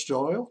language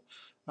d'oil,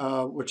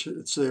 which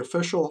it's the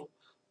official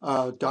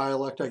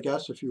dialect, I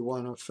guess, if you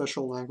want an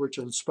official language,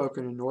 and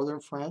spoken in northern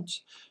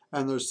France.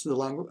 And there's the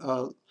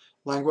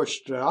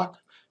language d'oc,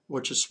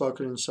 which is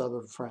spoken in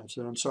southern France.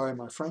 And I'm sorry,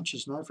 my French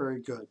is not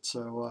very good,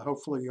 so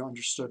hopefully you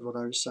understood what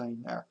I was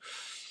saying there.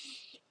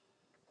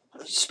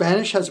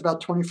 Spanish has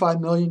about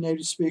 25 million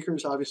native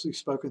speakers, obviously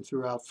spoken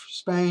throughout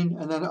Spain.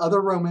 And then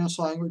other Romance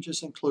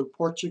languages include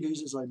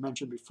Portuguese, as I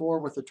mentioned before,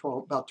 with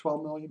about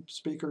 12 million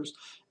speakers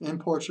in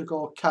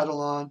Portugal,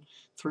 Catalan,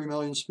 3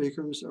 million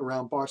speakers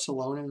around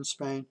Barcelona in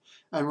Spain,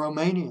 and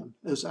Romanian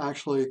is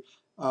actually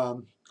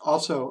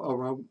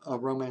also a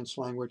Romance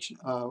language,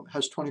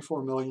 has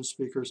 24 million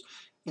speakers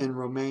in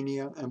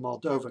Romania and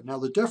Moldova. Now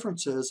the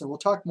difference is, and we'll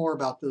talk more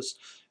about this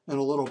in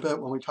a little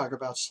bit when we talk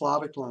about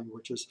Slavic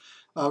languages,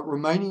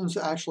 Romanians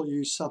actually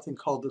use something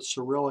called the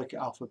Cyrillic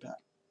alphabet.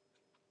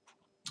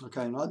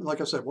 Okay, and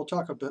like I said, we'll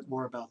talk a bit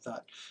more about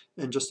that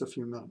in just a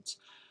few minutes.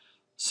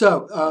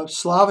 So,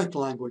 Slavic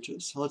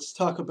languages. Let's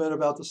talk a bit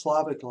about the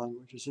Slavic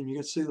languages. And you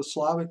can see the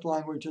Slavic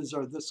languages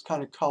are this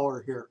kind of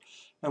color here.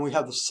 And we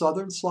have the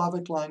Southern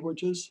Slavic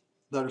languages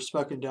that are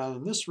spoken down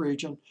in this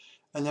region.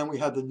 And then we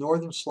have the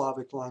Northern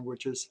Slavic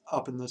languages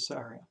up in this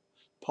area,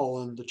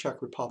 Poland, the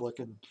Czech Republic,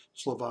 and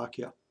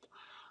Slovakia.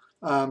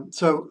 I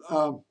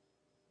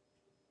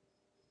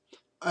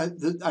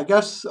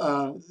guess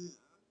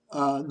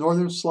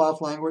Northern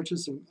Slav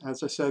languages,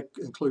 as I said,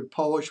 include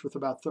Polish with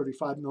about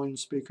 35 million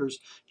speakers,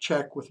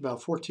 Czech with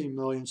about 14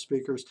 million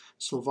speakers,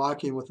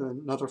 Slovakian with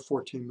another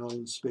 14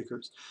 million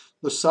speakers.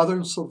 The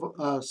Southern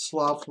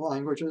Slav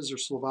languages or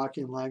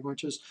Slovakian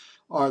languages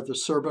are the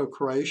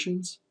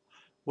Serbo-Croatians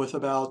with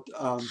about,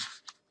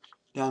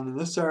 down in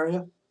this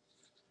area,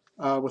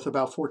 with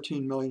about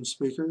 14 million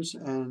speakers,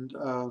 and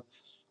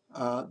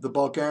the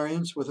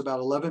Bulgarians with about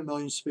 11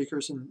 million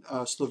speakers, and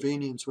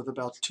Slovenians with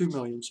about 2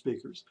 million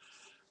speakers.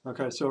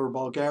 Okay, so our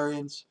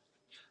Bulgarians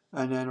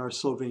and then our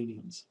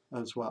Slovenians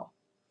as well.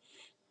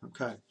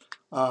 Okay,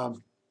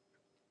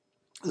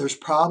 there's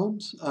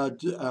problems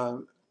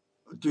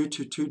due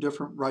to two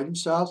different writing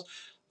styles.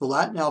 The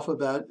Latin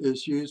alphabet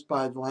is used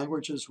by the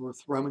languages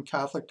with Roman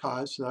Catholic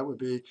ties, so that would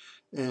be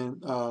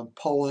in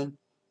Poland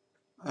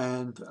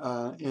and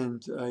in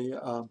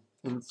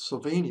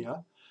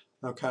Slovenia.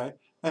 Okay,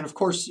 and of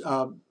course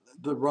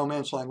the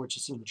Romance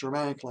languages and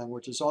Germanic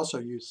languages also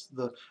use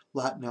the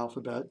Latin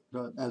alphabet,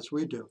 as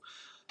we do.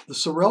 The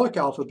Cyrillic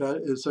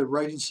alphabet is a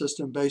writing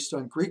system based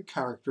on Greek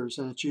characters,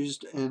 and it's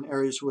used in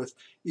areas with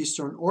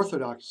Eastern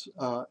Orthodox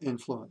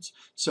influence.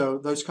 So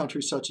those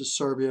countries such as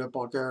Serbia,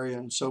 Bulgaria,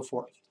 and so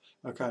forth.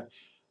 Okay.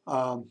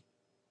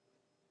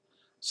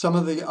 Some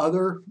of the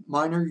other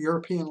minor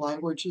European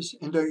languages,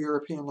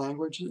 Indo-European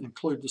languages,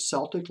 include the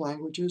Celtic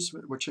languages,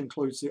 which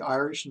includes the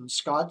Irish and the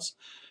Scots,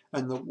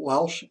 and the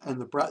Welsh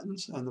and the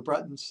Bretons. And the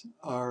Bretons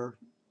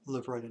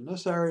live right in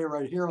this area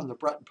right here on the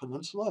Breton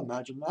Peninsula.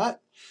 Imagine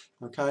that.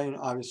 Okay, and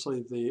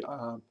obviously we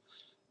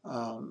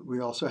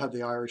also have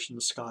the Irish and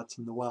the Scots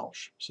and the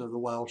Welsh. So the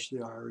Welsh,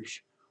 the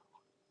Irish,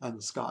 and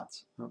the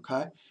Scots.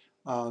 Okay,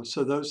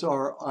 so those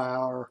are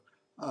our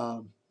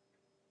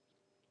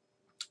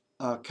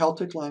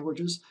Celtic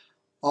languages.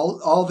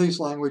 All these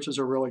languages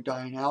are really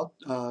dying out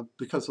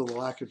because of the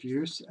lack of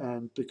use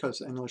and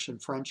because English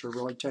and French are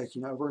really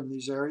taking over in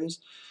these areas.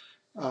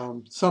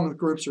 Some of the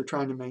groups are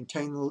trying to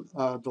maintain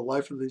the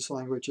life of these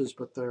languages,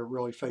 but they're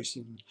really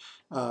facing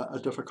a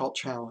difficult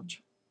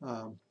challenge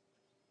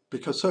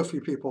because so few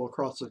people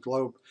across the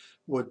globe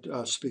would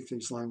speak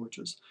these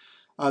languages.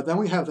 Then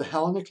we have the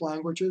Hellenic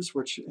languages,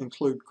 which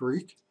include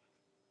Greek.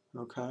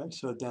 Okay,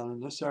 so down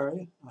in this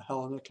area,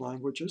 Hellenic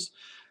languages.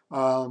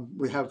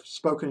 We have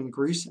spoken in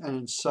Greece and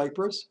in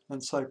Cyprus,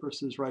 and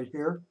Cyprus is right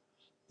here,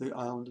 the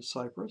island of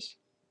Cyprus.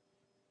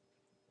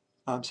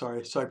 I'm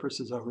sorry, Cyprus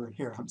is over in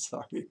here, I'm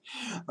sorry,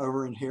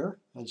 over in here,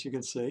 as you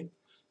can see.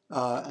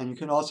 And you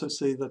can also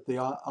see that the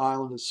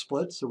island is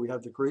split, so we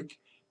have the Greek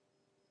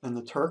and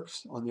the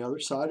Turks on the other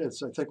side,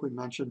 as I think we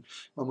mentioned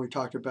when we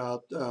talked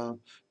about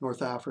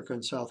North Africa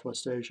and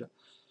Southwest Asia.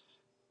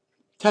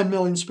 10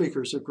 million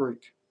speakers of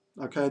Greek.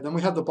 Okay, then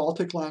we have the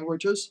Baltic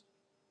languages,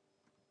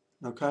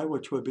 okay,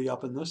 which would be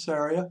up in this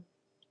area.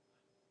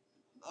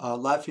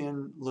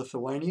 Latvian,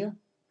 Lithuania,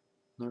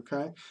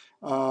 okay,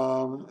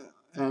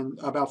 and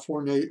about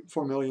 4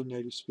 million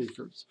native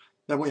speakers.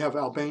 Then we have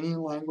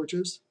Albanian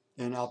languages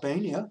in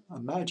Albania.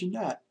 Imagine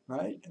that,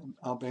 right?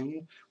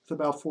 Albania with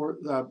about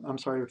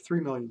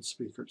 3 million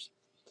speakers.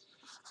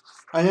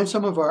 And then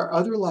some of our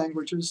other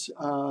languages,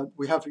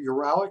 we have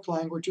Uralic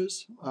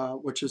languages,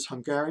 which is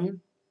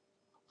Hungarian.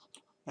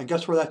 And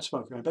guess where that's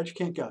spoken? I bet you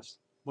can't guess.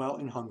 Well,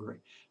 in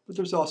Hungary. But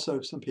there's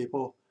also some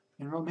people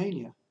in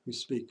Romania who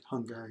speak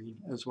Hungarian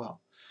as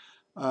well.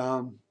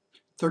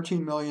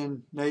 13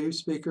 million native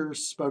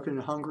speakers spoken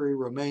in Hungary,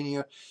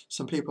 Romania,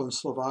 some people in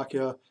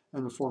Slovakia,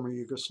 and the former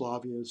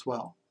Yugoslavia as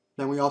well.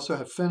 Then we also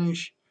have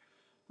Finnish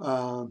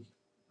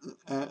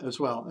as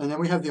well. And then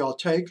we have the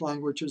Altaic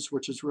languages,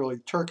 which is really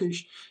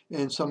Turkish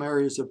in some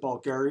areas of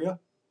Bulgaria,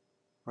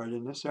 right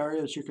in this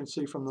area, as you can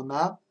see from the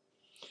map,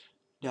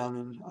 down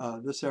in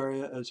this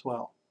area as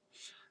well.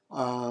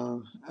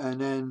 And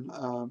then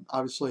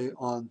obviously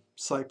on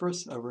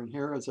Cyprus, over in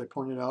here, as I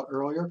pointed out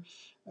earlier,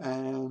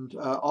 and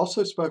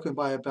also spoken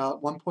by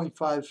about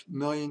 1.5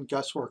 million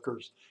guest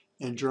workers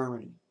in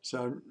Germany.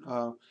 So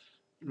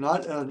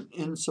not an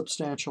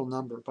insubstantial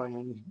number by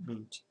any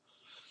means.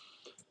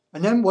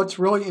 And then what's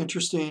really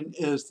interesting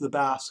is the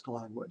Basque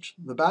language.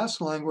 The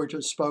Basque language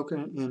is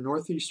spoken in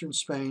northeastern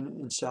Spain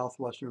and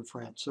southwestern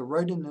France, so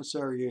right in this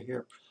area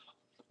here.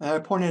 And I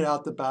pointed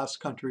out the Basque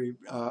country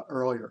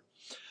earlier.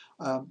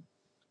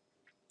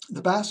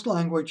 The Basque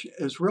language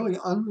is really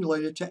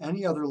unrelated to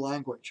any other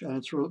language, and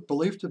it's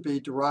believed to be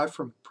derived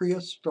from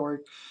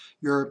prehistoric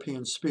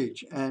European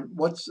speech. And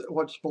what's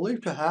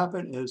believed to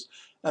happen is,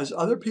 as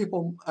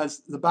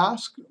the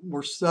Basque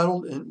were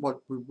settled in what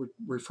we would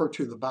refer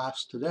to the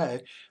Basque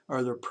today,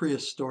 or their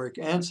prehistoric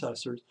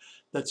ancestors,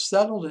 that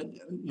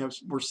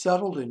were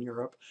settled in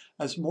Europe.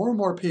 As more and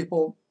more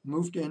people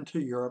moved into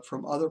Europe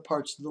from other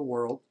parts of the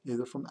world,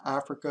 either from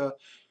Africa,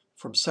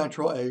 from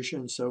Central Asia,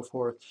 and so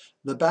forth,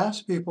 the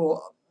Basque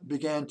people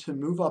began to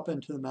move up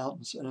into the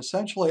mountains and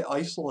essentially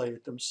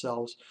isolated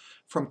themselves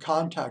from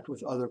contact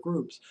with other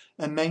groups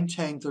and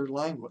maintained their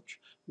language,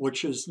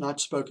 which is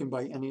not spoken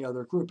by any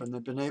other group. And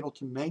they've been able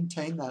to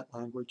maintain that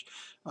language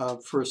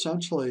for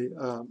essentially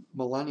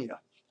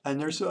millennia.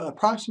 And there's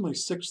approximately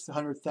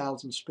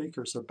 600,000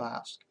 speakers of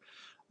Basque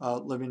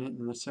living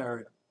in this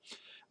area.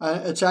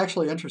 It's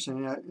actually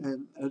interesting,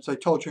 and as I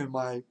told you in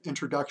my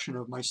introduction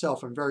of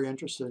myself, I'm very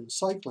interested in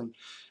cycling,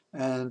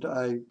 and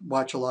I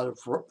watch a lot of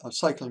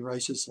cycling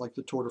races like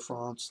the Tour de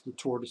France, the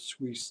Tour de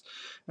Suisse,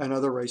 and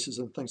other races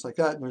and things like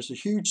that. And there's a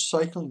huge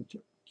cycling,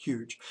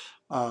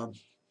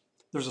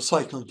 there's a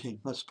cycling team,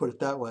 let's put it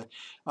that way,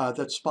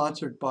 that's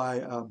sponsored by,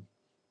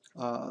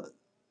 the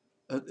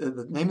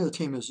name of the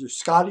team is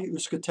Euskadi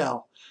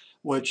Euskaltel,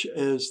 which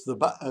is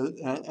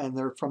and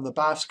they're from the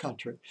Basque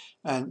Country.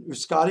 And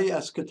Euskadi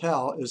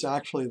Euskaltel is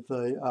actually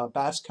the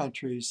Basque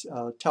Country's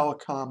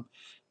telecom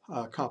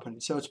company.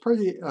 So it's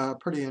pretty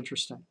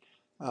interesting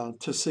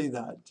to see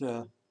that,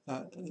 to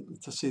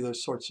see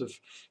those sorts of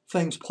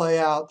things play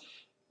out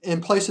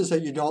in places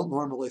that you don't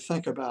normally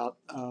think about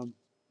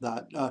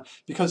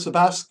because the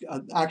Basque,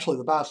 actually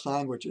the Basque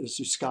language is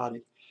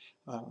Euskadi.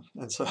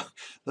 And so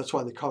that's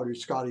why they call it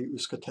Euskadi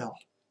Euskaltel.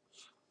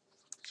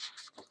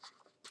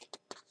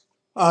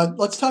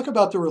 Let's talk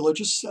about the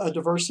religious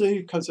diversity,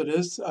 because it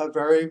is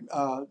very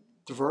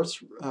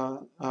diverse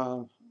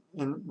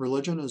in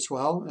religion as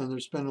well, and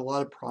there's been a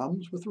lot of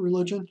problems with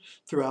religion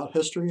throughout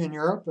history in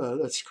Europe.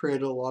 That's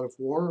created a lot of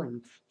war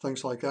and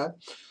things like that.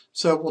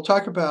 So we'll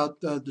talk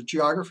about the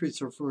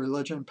geographies of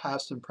religion,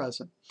 past and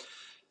present.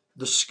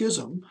 The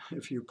schism,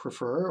 if you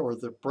prefer, or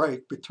the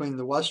break between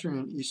the Western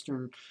and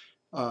Eastern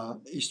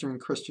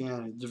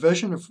Christianity.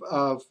 Division in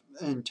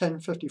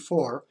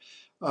 1054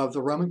 of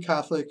the Roman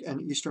Catholic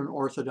and Eastern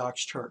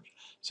Orthodox Church.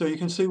 So you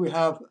can see we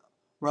have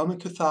Roman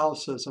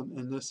Catholicism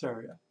in this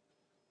area.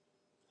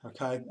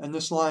 Okay, and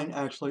this line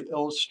actually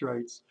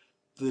illustrates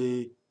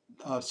the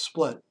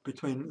split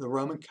between the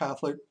Roman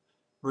Catholic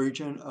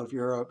region of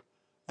Europe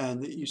and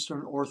the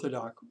Eastern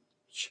Orthodox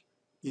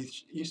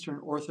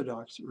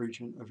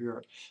region of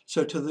Europe.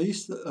 So to the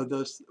east of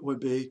this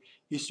would be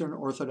Eastern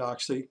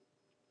Orthodoxy,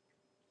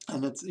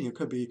 and it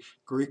could be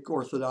Greek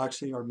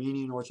Orthodoxy,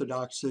 Armenian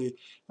Orthodoxy.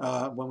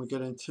 When we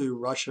get into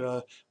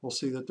Russia, we'll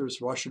see that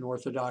there's Russian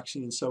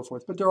Orthodoxy and so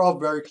forth. But they're all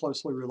very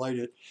closely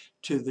related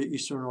to the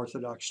Eastern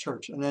Orthodox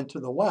Church. And then to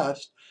the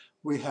west,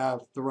 we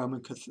have the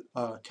Roman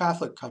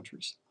Catholic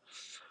countries.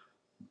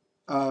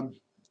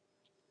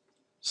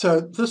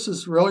 So this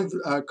has really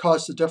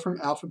caused the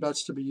different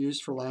alphabets to be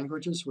used for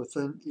languages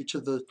within each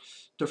of the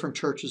different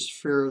churches'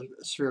 sphere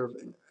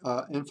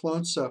of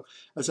influence. So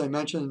as I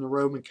mentioned, in the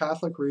Roman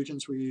Catholic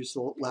regions, we use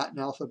the Latin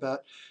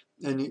alphabet.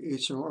 In the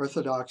Eastern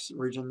Orthodox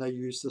region, they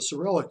use the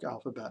Cyrillic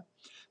alphabet.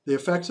 The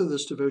effects of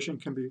this division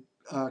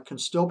can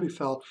still be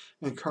felt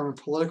in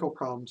current political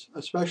problems,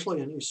 especially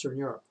in Eastern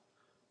Europe.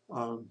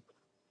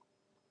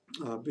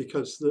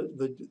 Because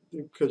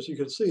you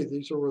can see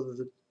these are where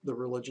the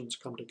religions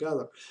come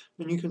together,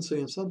 and you can see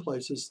in some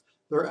places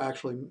they're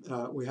actually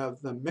we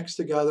have them mixed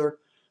together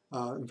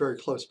in very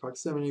close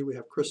proximity. We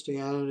have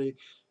Christianity,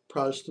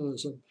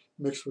 Protestantism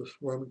mixed with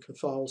Roman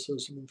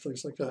Catholicism and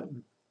things like that.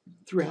 And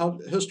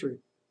throughout history,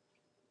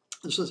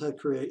 this has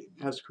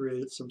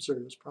created some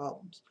serious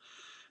problems.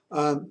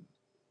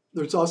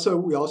 We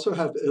also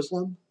have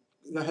Islam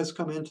that has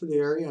come into the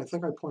area. I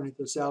think I pointed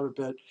this out a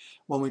bit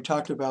when we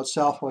talked about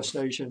Southwest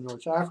Asia and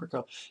North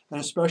Africa, and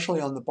especially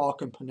on the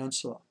Balkan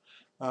Peninsula,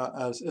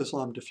 as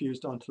Islam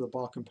diffused onto the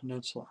Balkan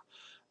Peninsula.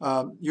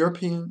 The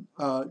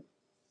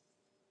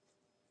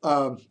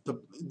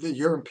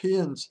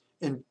Europeans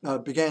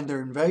began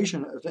their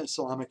invasion of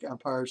Islamic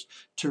empires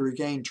to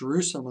regain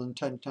Jerusalem in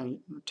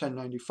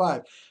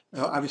 1095.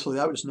 Obviously,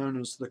 that was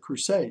known as the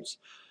Crusades.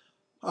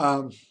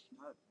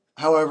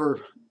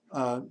 However,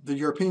 the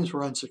Europeans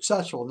were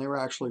unsuccessful, and they were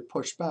actually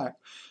pushed back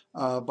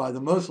by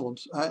the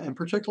Muslims, and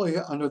particularly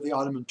under the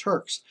Ottoman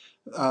Turks,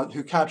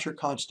 who captured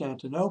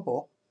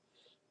Constantinople,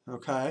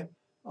 okay,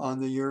 on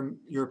the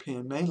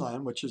European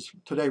mainland, which is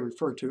today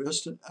referred to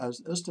as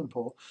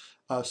Istanbul,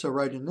 so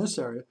right in this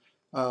area,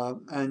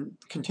 and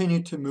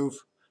continued to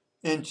move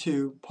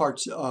into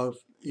parts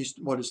of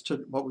what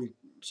we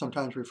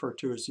sometimes refer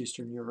to as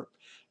Eastern Europe,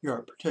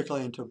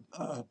 particularly into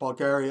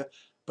Bulgaria,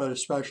 but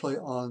especially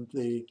on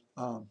the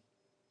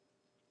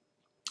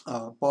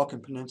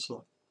Balkan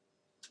Peninsula.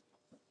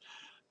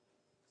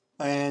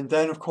 And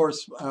then, of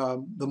course,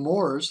 the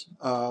Moors,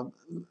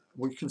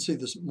 we can see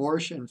this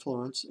Moorish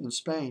influence in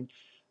Spain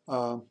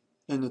in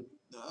the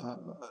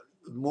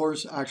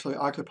Moors actually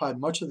occupied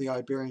much of the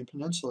Iberian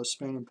Peninsula,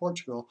 Spain and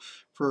Portugal,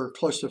 for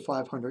close to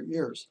 500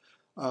 years.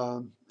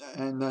 And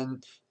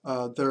then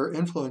their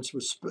influence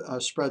was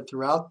spread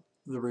throughout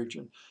the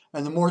region.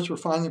 And the Moors were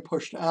finally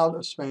pushed out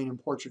of Spain and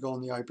Portugal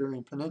and the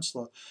Iberian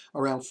Peninsula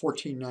around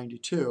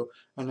 1492,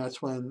 and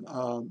that's when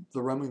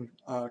the Roman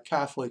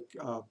Catholic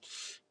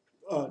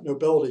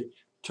nobility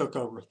took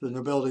over, the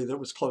nobility that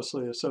was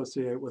closely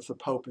associated with the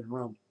Pope in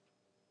Rome.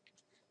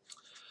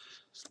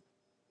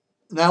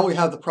 Now we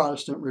have the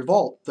Protestant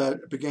revolt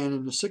that began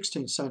in the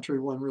 16th century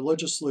when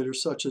religious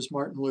leaders such as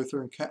Martin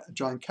Luther and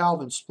John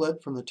Calvin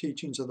split from the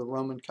teachings of the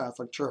Roman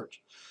Catholic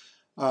Church.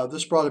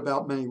 This brought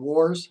about many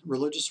wars,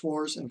 religious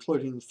wars,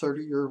 including the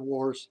 30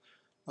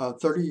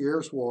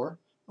 Years' War,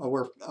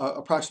 where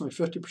approximately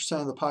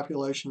 50% of the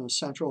population of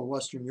Central and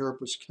Western Europe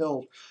was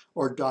killed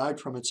or died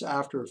from its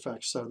after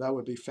effects. So that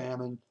would be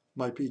famine,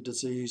 might be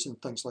disease,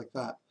 and things like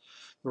that.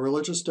 The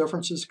religious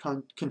differences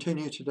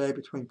continue today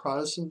between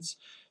Protestants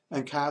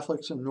and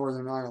Catholics in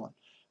Northern Ireland.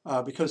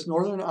 Because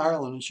Northern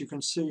Ireland, as you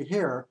can see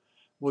here,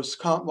 was,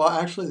 well,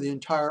 actually the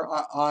entire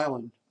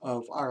island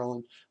of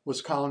Ireland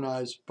was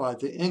colonized by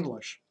the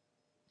English.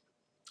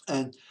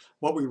 And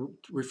what we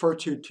refer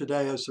to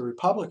today as the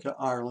Republic of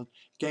Ireland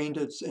gained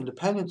its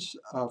independence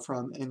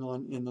from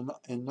England in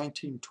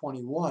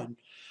 1921.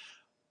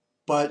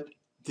 But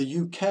the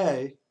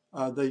UK,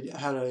 they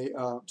had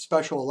a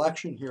special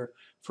election here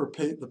for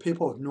the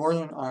people of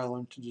Northern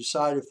Ireland to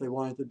decide if they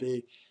wanted to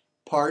be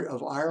part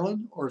of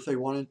Ireland or if they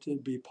wanted to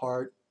be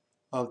part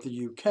of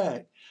the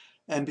UK.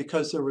 And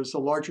because there was a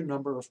larger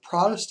number of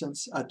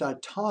Protestants at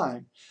that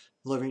time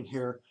living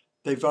here,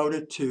 they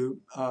voted to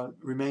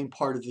remain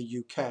part of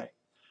the UK.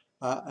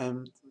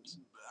 And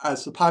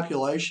as the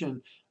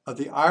population of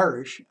the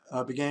Irish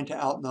began to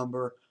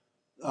outnumber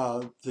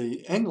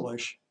the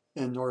English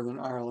in Northern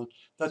Ireland,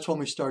 that's when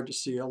we started to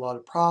see a lot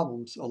of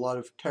problems, a lot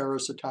of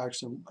terrorist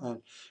attacks,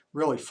 and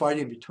really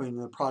fighting between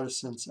the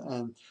Protestants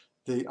and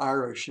the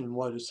Irish in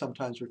what is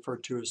sometimes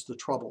referred to as the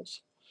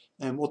Troubles.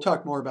 And we'll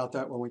talk more about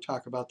that when we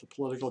talk about the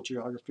political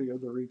geography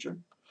of the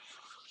region.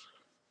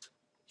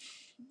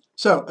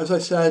 So, as I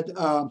said,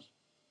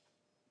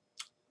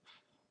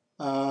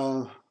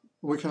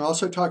 we can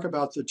also talk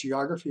about the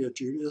geography of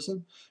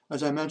Judaism.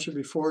 As I mentioned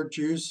before,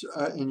 Jews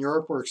in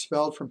Europe were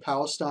expelled from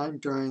Palestine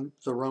during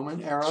the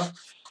Roman era,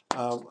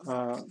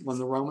 when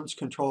the Romans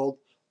controlled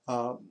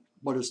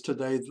what is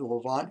today the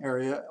Levant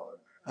area,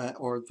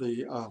 or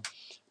the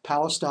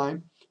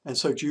Palestine. And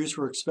so Jews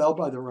were expelled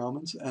by the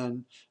Romans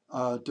and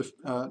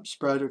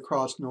spread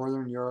across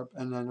Northern Europe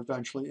and then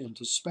eventually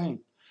into Spain.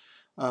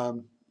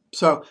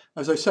 So,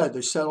 as I said,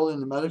 they settled in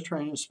the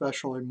Mediterranean,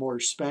 especially more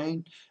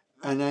Spain.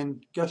 And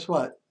then guess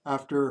what?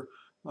 After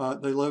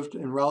they lived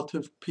in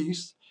relative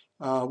peace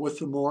with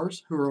the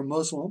Moors, who were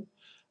Muslim,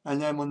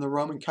 and then when the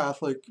Roman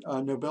Catholic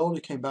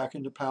nobility came back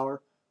into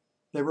power,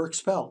 they were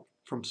expelled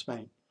from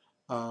Spain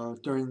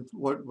during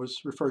what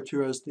was referred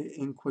to as the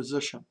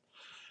Inquisition.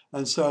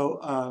 And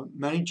so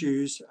many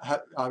Jews,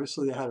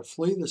 obviously they had to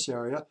flee this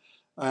area,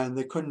 and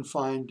they couldn't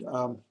find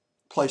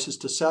places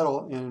to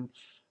settle in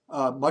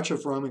much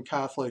of Roman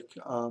Catholic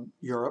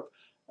Europe,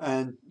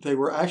 and they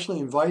were actually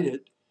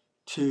invited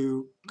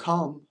to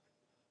come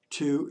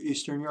to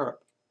Eastern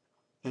Europe,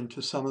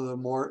 into some of the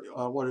more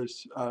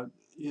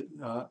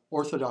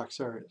Orthodox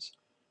areas,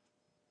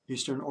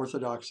 Eastern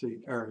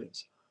Orthodoxy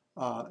areas,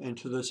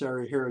 into this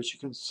area here, as you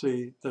can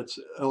see, that's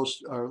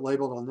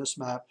labeled on this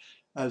map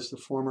as the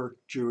former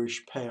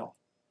Jewish Pale.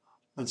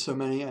 And so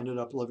many ended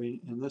up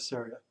living in this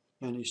area,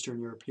 in Eastern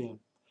European,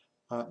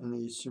 in the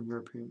Eastern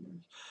European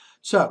areas.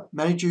 So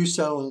many Jews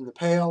settled in the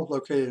Pale,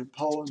 located in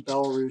Poland,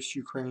 Belarus,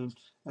 Ukraine,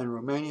 and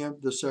Romania.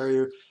 This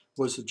area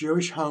was the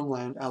Jewish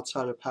homeland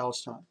outside of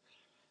Palestine.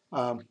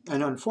 And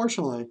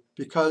unfortunately,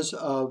 because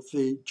of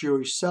the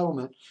Jewish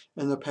settlement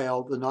in the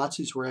Pale, the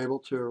Nazis were able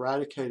to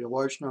eradicate a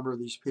large number of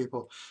these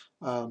people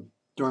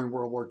during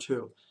World War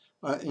II.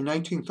 In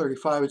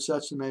 1935, it's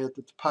estimated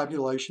that the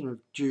population of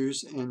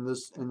Jews in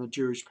the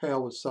Jewish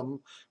Pale was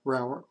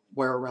around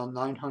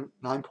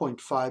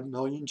 9.5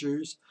 million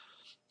Jews,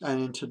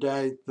 and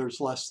today there's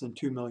less than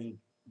 2 million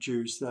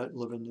Jews that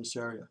live in this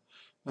area.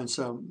 And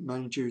so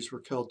many Jews were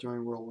killed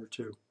during World War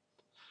II.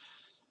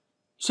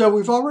 So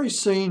we've already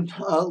seen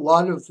a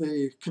lot of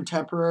the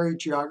contemporary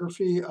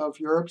geography of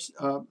Europe,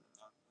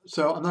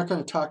 so I'm not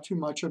going to talk too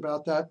much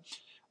about that.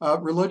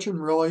 Religion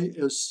really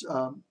is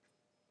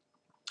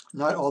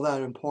not all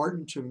that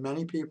important to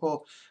many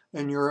people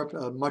in Europe.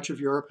 Much of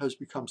Europe has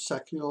become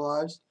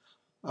secularized.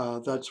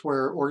 That's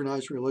where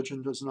organized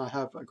religion does not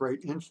have a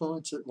great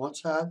influence it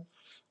once had.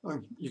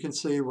 You can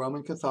see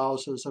Roman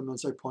Catholicism,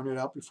 as I pointed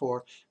out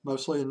before,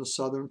 mostly in the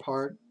southern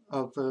part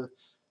of the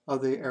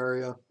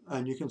area,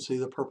 and you can see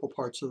the purple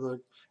parts of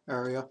the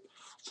area.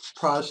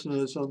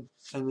 Protestantism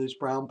in these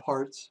brown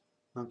parts,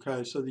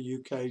 okay, so the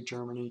UK,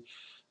 Germany,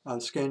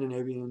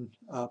 Scandinavian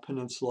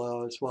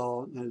peninsula, as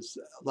well as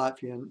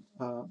Latvia and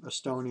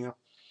Estonia.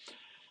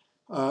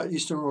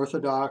 Eastern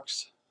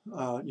Orthodox,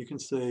 you can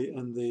see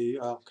in the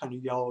kind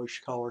of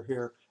yellowish color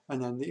here,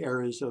 and then the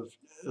areas of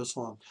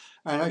Islam.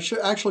 And I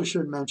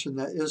should mention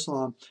that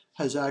Islam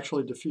has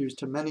actually diffused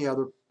to many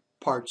other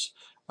parts.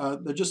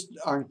 There just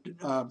aren't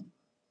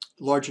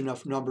large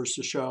enough numbers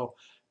to show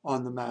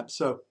on the map.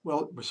 So,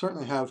 well, we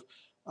certainly have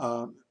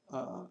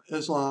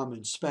Islam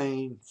in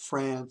Spain,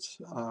 France,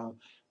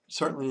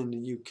 certainly in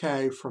the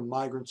UK from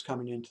migrants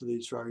coming into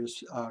these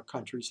various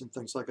countries and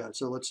things like that.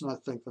 So let's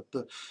not think that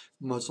the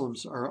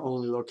Muslims are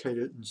only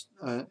located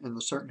in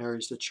the certain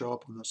areas that show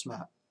up on this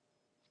map.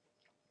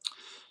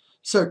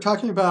 So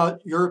talking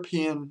about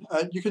European,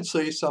 you can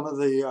see some of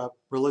the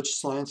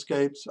religious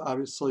landscapes,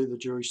 obviously the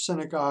Jewish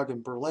synagogue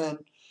in Berlin,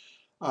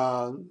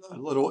 a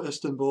little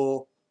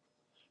Istanbul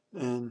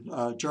in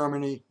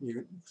Germany. You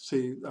can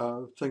see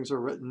things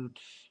are written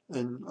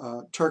in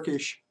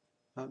Turkish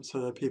so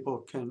that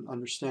people can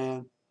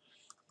understand.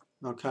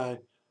 Okay,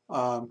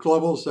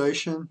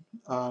 globalization,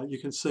 you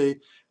can see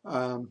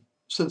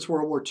since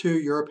World War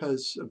II, Europe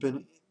has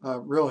been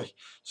really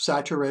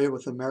saturated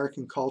with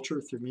American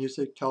culture through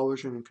music,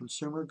 television, and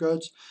consumer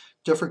goods.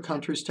 Different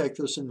countries take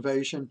this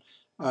invasion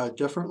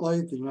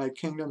differently. The United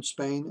Kingdom,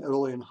 Spain,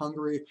 Italy, and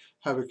Hungary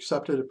have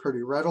accepted it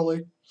pretty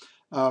readily.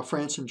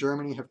 France and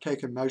Germany have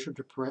taken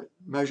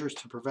measures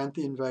to prevent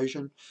the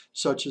invasion,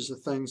 such as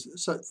things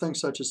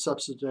such as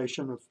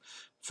subsidization of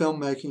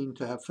filmmaking,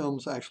 to have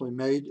films actually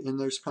made in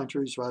those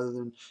countries rather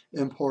than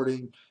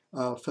importing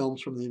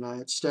films from the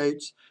United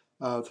States.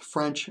 The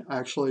French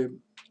actually,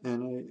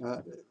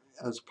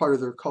 as part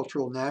of their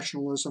cultural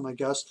nationalism, I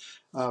guess,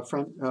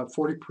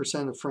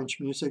 40% of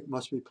French music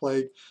must be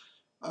played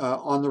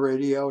on the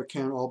radio. It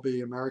can't all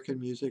be American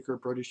music or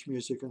British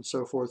music and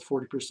so forth.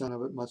 40%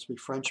 of it must be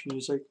French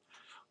music.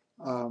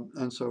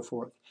 And so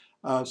forth.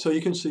 So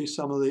you can see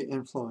some of the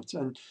influence.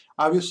 And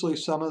obviously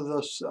some of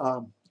this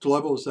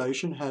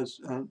globalization has,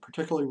 and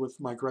particularly with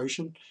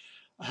migration,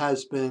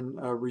 has been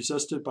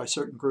resisted by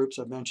certain groups.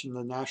 I mentioned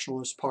the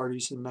nationalist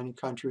parties in many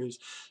countries,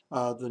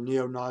 the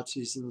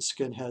neo-Nazis and the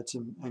skinheads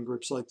and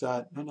groups like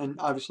that. And then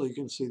obviously you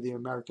can see the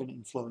American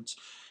influence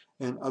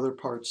in other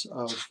parts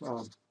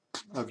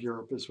of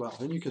Europe as well.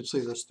 And you can see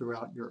this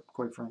throughout Europe,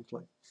 quite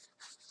frankly.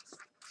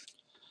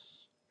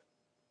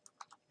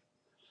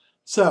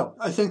 So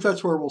I think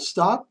that's where we'll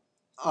stop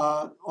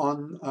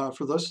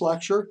for this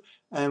lecture.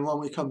 And when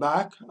we come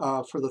back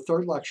for the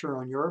third lecture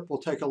on Europe, we'll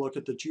take a look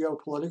at the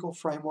geopolitical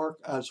framework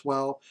as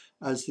well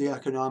as the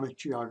economic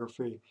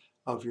geography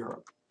of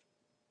Europe.